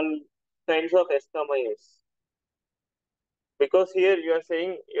updating all kinds of S comma S, because here you are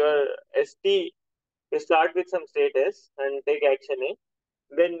saying your ST, you start with some state S and take action A,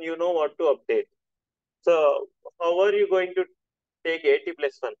 then you know what to update. So how are you going to take AT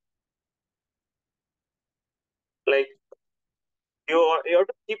plus 1? Like you have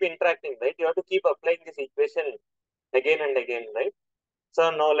to keep interacting, right? You have to keep applying this equation again and again, right? So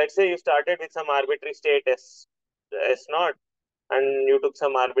now let's say you started with some arbitrary state S naught and you took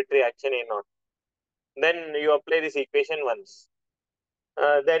some arbitrary action A naught. Then you apply this equation once.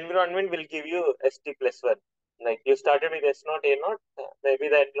 The environment will give you ST plus 1. Like you started with S naught A naught, maybe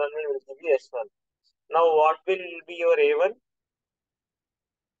the environment will give you S1. Now what will be your A1?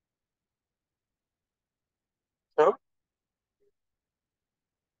 Huh?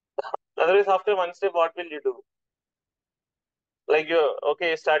 Otherwise, after one step, what will you do? Like you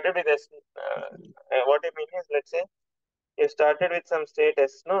started with S. What I mean is, let's say you started with some state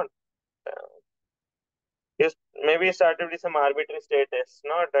S naught. Uh, Maybe you started with some arbitrary state S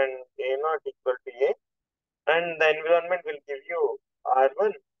naught and A naught equal to A, and the environment will give you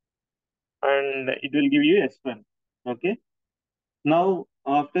R1 and it will give you S1. Okay. Now,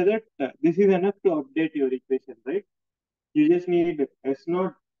 after that, this is enough to update your equation, right? You just need S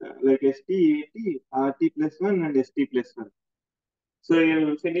naught, like ST, AT, RT plus 1, and ST plus 1. So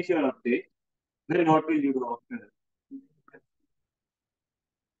you finish your update. Then what will you do after that?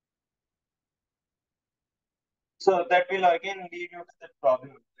 So that will again lead you to that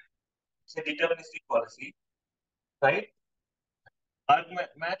problem. It's a deterministic policy, right?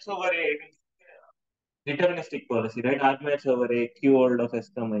 Max over A means deterministic policy, right? Argmax over A, Q old of S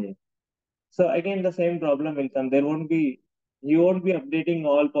comma A. So again, the same problem will come. You won't be updating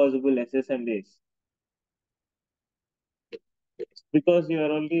all possible S's and A's because you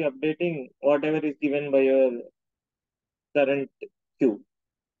are only updating whatever is given by your current Q.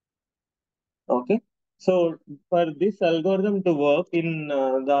 Okay. So for this algorithm to work in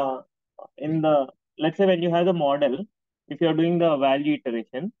the let's say when you have the model, if you are doing the value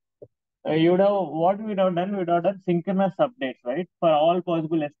iteration, you would have what we would have done. We would have done synchronous updates, right? For all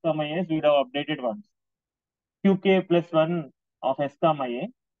possible S comma A's, we would have updated once. QK plus 1 of S comma A.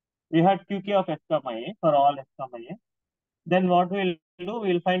 We had QK of S comma A for all S comma A. Then what we'll do,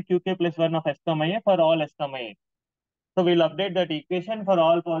 we'll find QK plus 1 of S comma A for all S comma A. So we'll update that equation for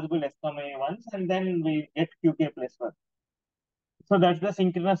all possible S comma A once, and then we get QK plus 1. So that's the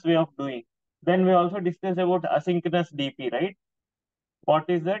synchronous way of doing. Then we also discussed about asynchronous DP, right? What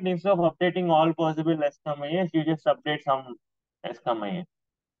is that? Instead of updating all possible S comma A's, you just update some S comma A.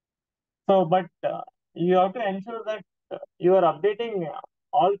 So, but you have to ensure that you are updating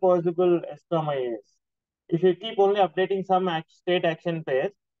all possible S comma A's. If you keep only updating some state action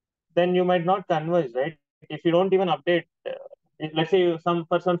pairs, then you might not converge, right? If you don't even update, let's say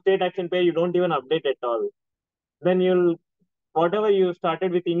for some state action pair, you don't even update at all, then you'll whatever you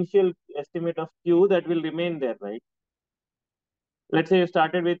started with initial estimate of Q, that will remain there, right? Let's say you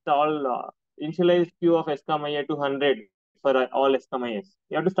started with all initialized Q of S comma A to 100 for all S comma A's.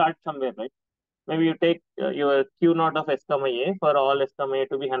 You have to start somewhere, right? Maybe you take your Q naught of S comma A for all S comma A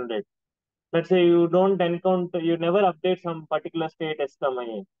to be 100. Let's say you don't encounter, you never update some particular state S comma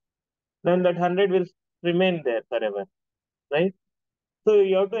A, then that 100 will remain there forever, right? So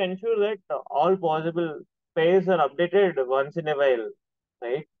you have to ensure that all possible pairs are updated once in a while,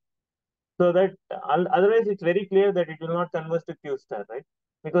 right? So that otherwise it's very clear that it will not converge to Q star, right?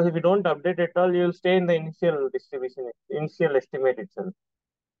 Because if you don't update at all, you will stay in the initial distribution, initial estimate itself.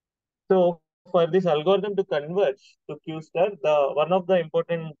 So for this algorithm to converge to Q star, the one of the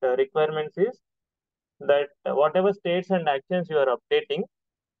important requirements is that whatever states and actions you are updating,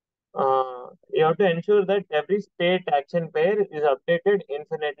 you have to ensure that every state action pair is updated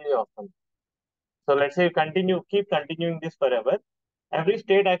infinitely often. So let's say keep continuing this forever. Every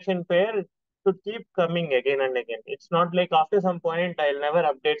state action pair should keep coming again and again. It's not like after some point I'll never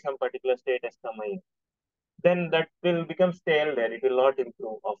update some particular state as coming. Then that will become stale there. It will not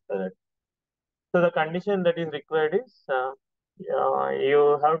improve after that. So the condition that is required is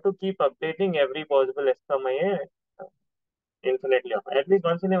you have to keep updating every possible SKMIA infinitely. At least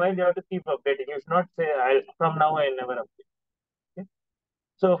once in a while, you have to keep updating. You should not say, from now I'll never update. Okay?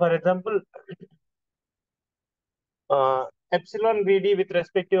 So, for example, epsilon VD with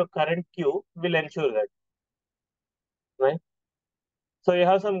respect to your current Q will ensure that, right? So, you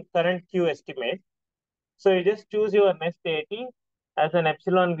have some current Q estimate. So, you just choose your next AT as an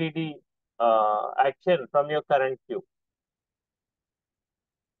epsilon VD action from your current Q,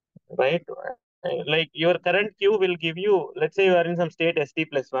 right? Like your current Q will give you, let's say you are in some state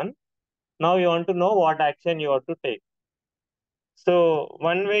ST plus 1. Now you want to know what action you ought to take. So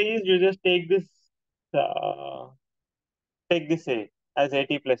one way is you just uh, take this A as AT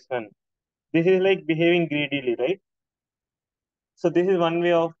plus 1. This is like behaving greedily, right? So this is one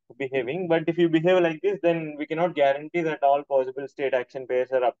way of behaving. But if you behave like this, then we cannot guarantee that all possible state action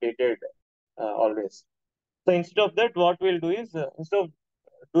pairs are updated always. So instead of that, what we'll do is instead of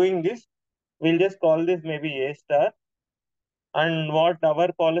doing this, we'll just call this maybe A star. And what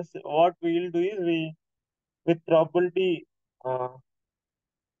we'll do is we with probability uh,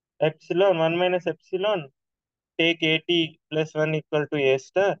 epsilon 1 minus epsilon take AT plus 1 equal to A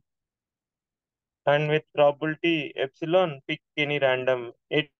star, and with probability epsilon pick any random.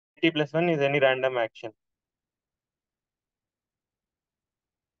 AT plus 1 is any random action.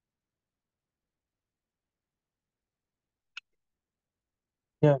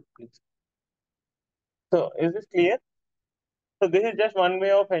 Yeah, please. So is this clear? So this is just one way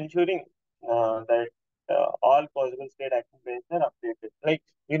of ensuring that all possible state action pairs are updated. Like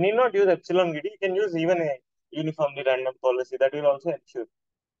you need not use epsilon GD, you can use even a uniformly random policy that will also ensure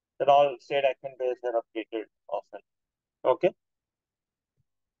that all state action pairs are updated often. Okay.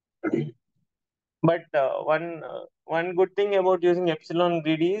 But one good thing about using epsilon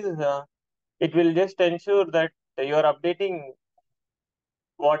GD is it will just ensure that you are updating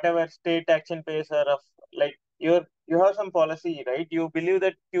whatever state action pairs are of like you have some policy, right? You believe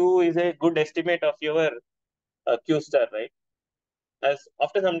that Q is a good estimate of your Q star, right? As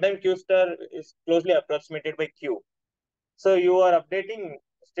after some time Q star is closely approximated by Q. So you are updating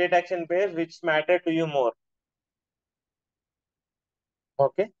state action pairs which matter to you more.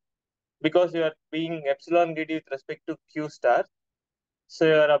 Okay. Because you are being epsilon GD with respect to Q star. So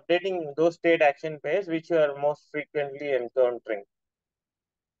you are updating those state action pairs which you are most frequently encountering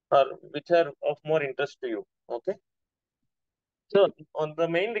or which are of more interest to you. Okay. So on the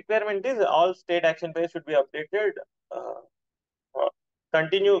main requirement is all state action pairs should be updated, uh, uh,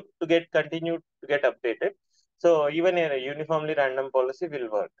 continue to get updated. So even a uniformly random policy will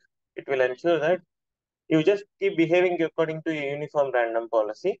work. It will ensure that you just keep behaving according to a uniform random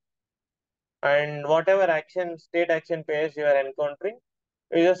policy, and whatever state action pairs you are encountering,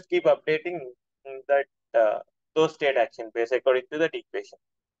 you just keep updating that those state action pairs according to that equation.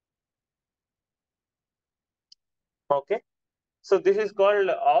 Okay. So this is called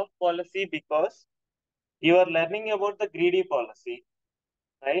off policy because you are learning about the greedy policy,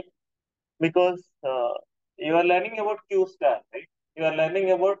 right? Because you are learning about Q star, right? You are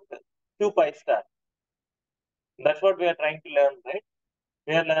learning about Q pi star. That's what we are trying to learn, right?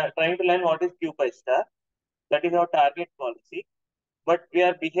 We are trying to learn what is Q pi star. That is our target policy. But we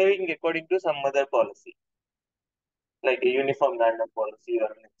are behaving according to some other policy, like a uniform random policy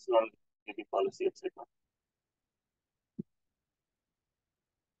or an epsilon policy, etc.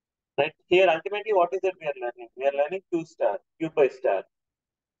 Right? Here, ultimately, what is that we are learning? We are learning Q star, Q pi star.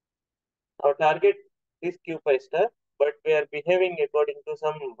 Our target is Q pi star, but we are behaving according to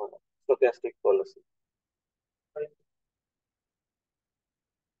some stochastic policy.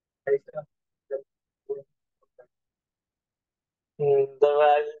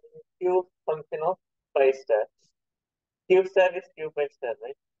 The value function of pi star. Q star is Q pi star,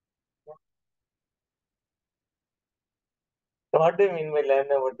 right? So what do you mean by learn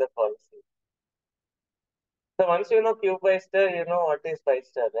about the policy? So once you know Q pi star, you know what is pi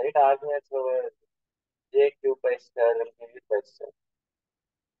star, right? Argmax over J Q pi star will give you pi star.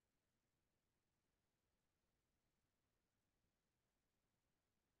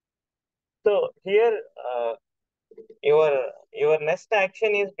 So here, your your next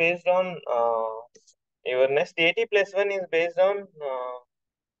action is based on your next AT plus 1 is based on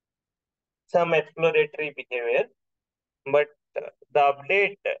some exploratory behavior, but the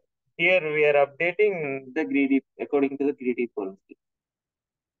update here we are updating the greedy according to the greedy policy.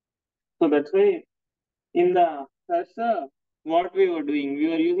 So that's why In the Sarsa, what we were doing, we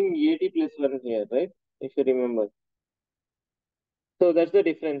were using 80 plus 1 here, right? If you remember. So that's the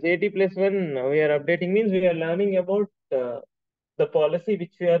difference. 80 plus 1 we are updating means we are learning about the policy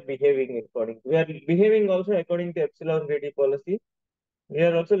which we are behaving according. We are behaving also according to epsilon greedy policy. We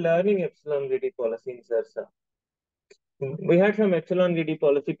are also learning epsilon greedy policy in Sarsa. We had some epsilon greedy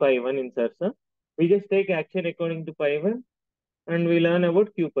policy pi 1 in Sarsa. We just take action according to pi 1 and we learn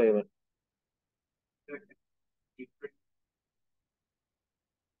about q pi 1.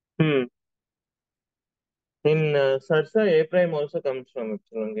 Hmm. In Sarsa, A prime also comes from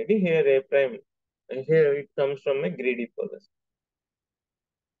epsilon greedy. Here A prime, here it comes from a greedy policy.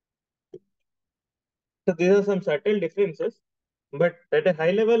 So these are some subtle differences, but at a high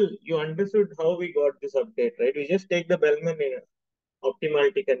level, you understood how we got this update, right? We just take the Bellman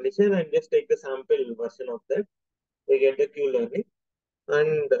optimality condition and just take the sample version of that. We get the Q learning.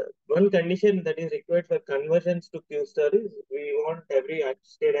 And one condition that is required for conversions to Q star is we want every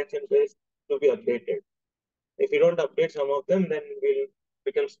state action phase to be updated. If you don't update some of them, then we'll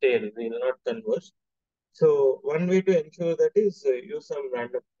become stale. We will not converge. So one way to ensure that is use some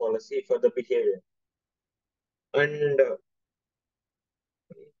random policy for the behavior. And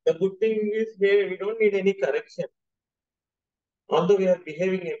the good thing is here we don't need any correction. Although we are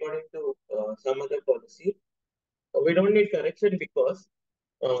behaving according to some other policy, we don't need correction because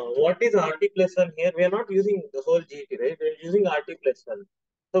what is RT plus 1 here? We are not using the whole GT, right? We are using RT plus 1.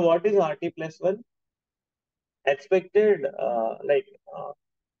 So what is RT plus 1? Expected, RT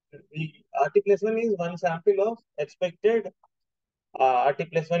plus 1 is one sample of expected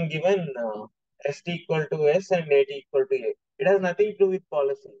RT plus 1 given ST equal to S and AT equal to A. It has nothing to do with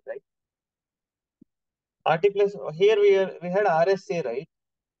policy, right? RT plus, here we had RSA, right?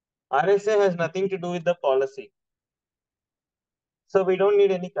 RSA has nothing to do with the policy. So we don't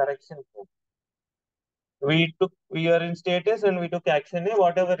need any correction here. We are in status and we took action A.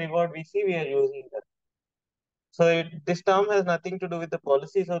 Whatever reward we see, we are using that. So this term has nothing to do with the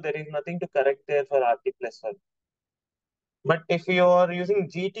policy. So there is nothing to correct there for RT plus 1. But if you are using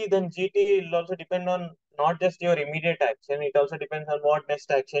GT, then GT will also depend on not just your immediate action. It also depends on what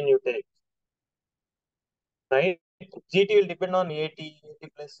next action you take, right? GT will depend on AT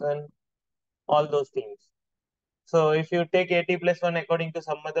plus 1, all those things. So if you take AT plus 1 according to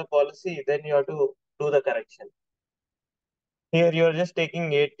some other policy, then you have to do the correction. Here you are just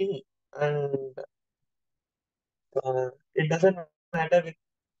taking AT and it doesn't matter with,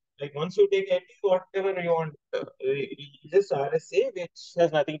 like, once you take AT, whatever you want, just RSA, which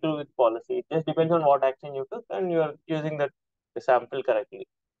has nothing to do with policy. It just depends on what action you took and you are using that sample correctly,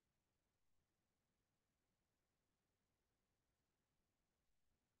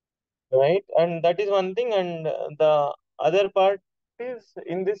 right? And that is one thing. And the other part is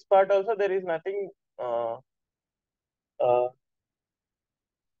in this part also there is nothing. Uh, uh,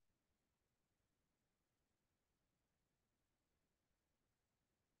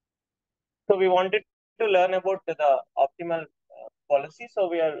 so we wanted to learn about the optimal policy. So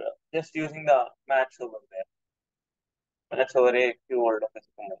we are just using the match over there. Match over a few old of a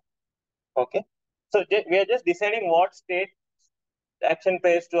system. Okay. So we are just deciding what state action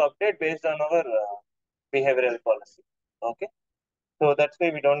pairs to update based on our behavioral policy. Okay. So that's why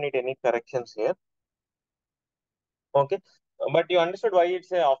we don't need any corrections here. Okay. But you understood why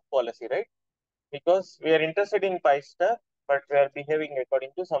it's a off policy, right? Because we are interested in pi star, but we are behaving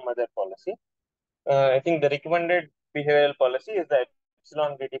according to some other policy. I think the recommended behavioral policy is the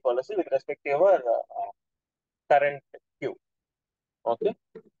epsilon BT policy with respect to our current Q. Okay.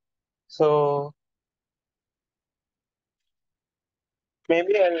 So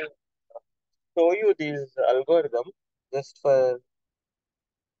maybe I'll show you this algorithm just for,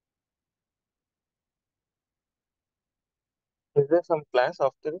 is there some class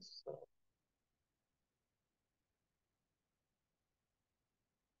after this?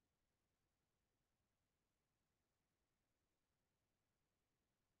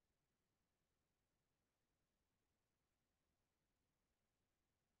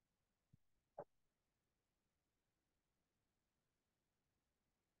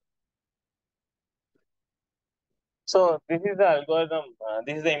 So this is the algorithm.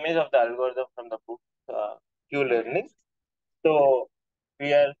 This is the image of the algorithm from the book Q learning. So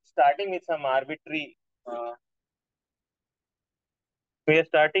we are starting with some arbitrary. We are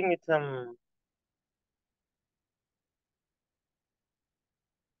starting with some.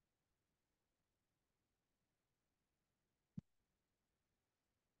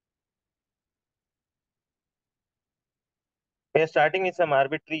 We are starting with some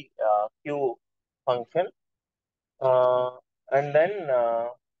arbitrary Q function, uh, and then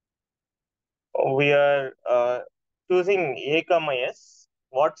We are choosing A, comma S,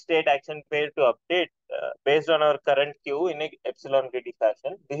 what state action pair to update based on our current queue in a epsilon greedy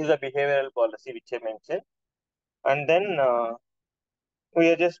fashion. This is a behavioral policy which I mentioned. And then we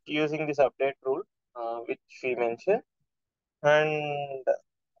are just using this update rule which we mentioned. And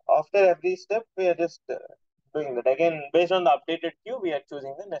after every step, we are just doing that. Again, based on the updated queue, we are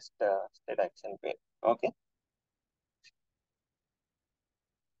choosing the next state action pair. Okay.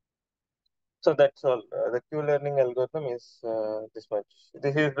 So that's all. The queue learning algorithm is this much.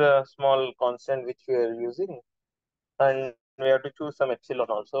 This is the small constant which we are using, and we have to choose some epsilon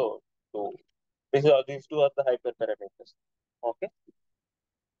also. So these two are the hyperparameters. Okay.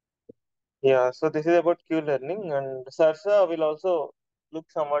 Yeah. So this is about queue learning, and Sarsa will also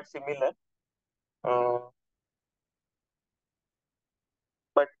look somewhat similar. Uh,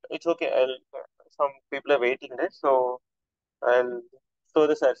 but it's okay. Some people are waiting there, so I'll show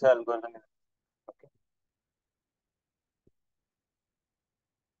the Sarsa algorithm.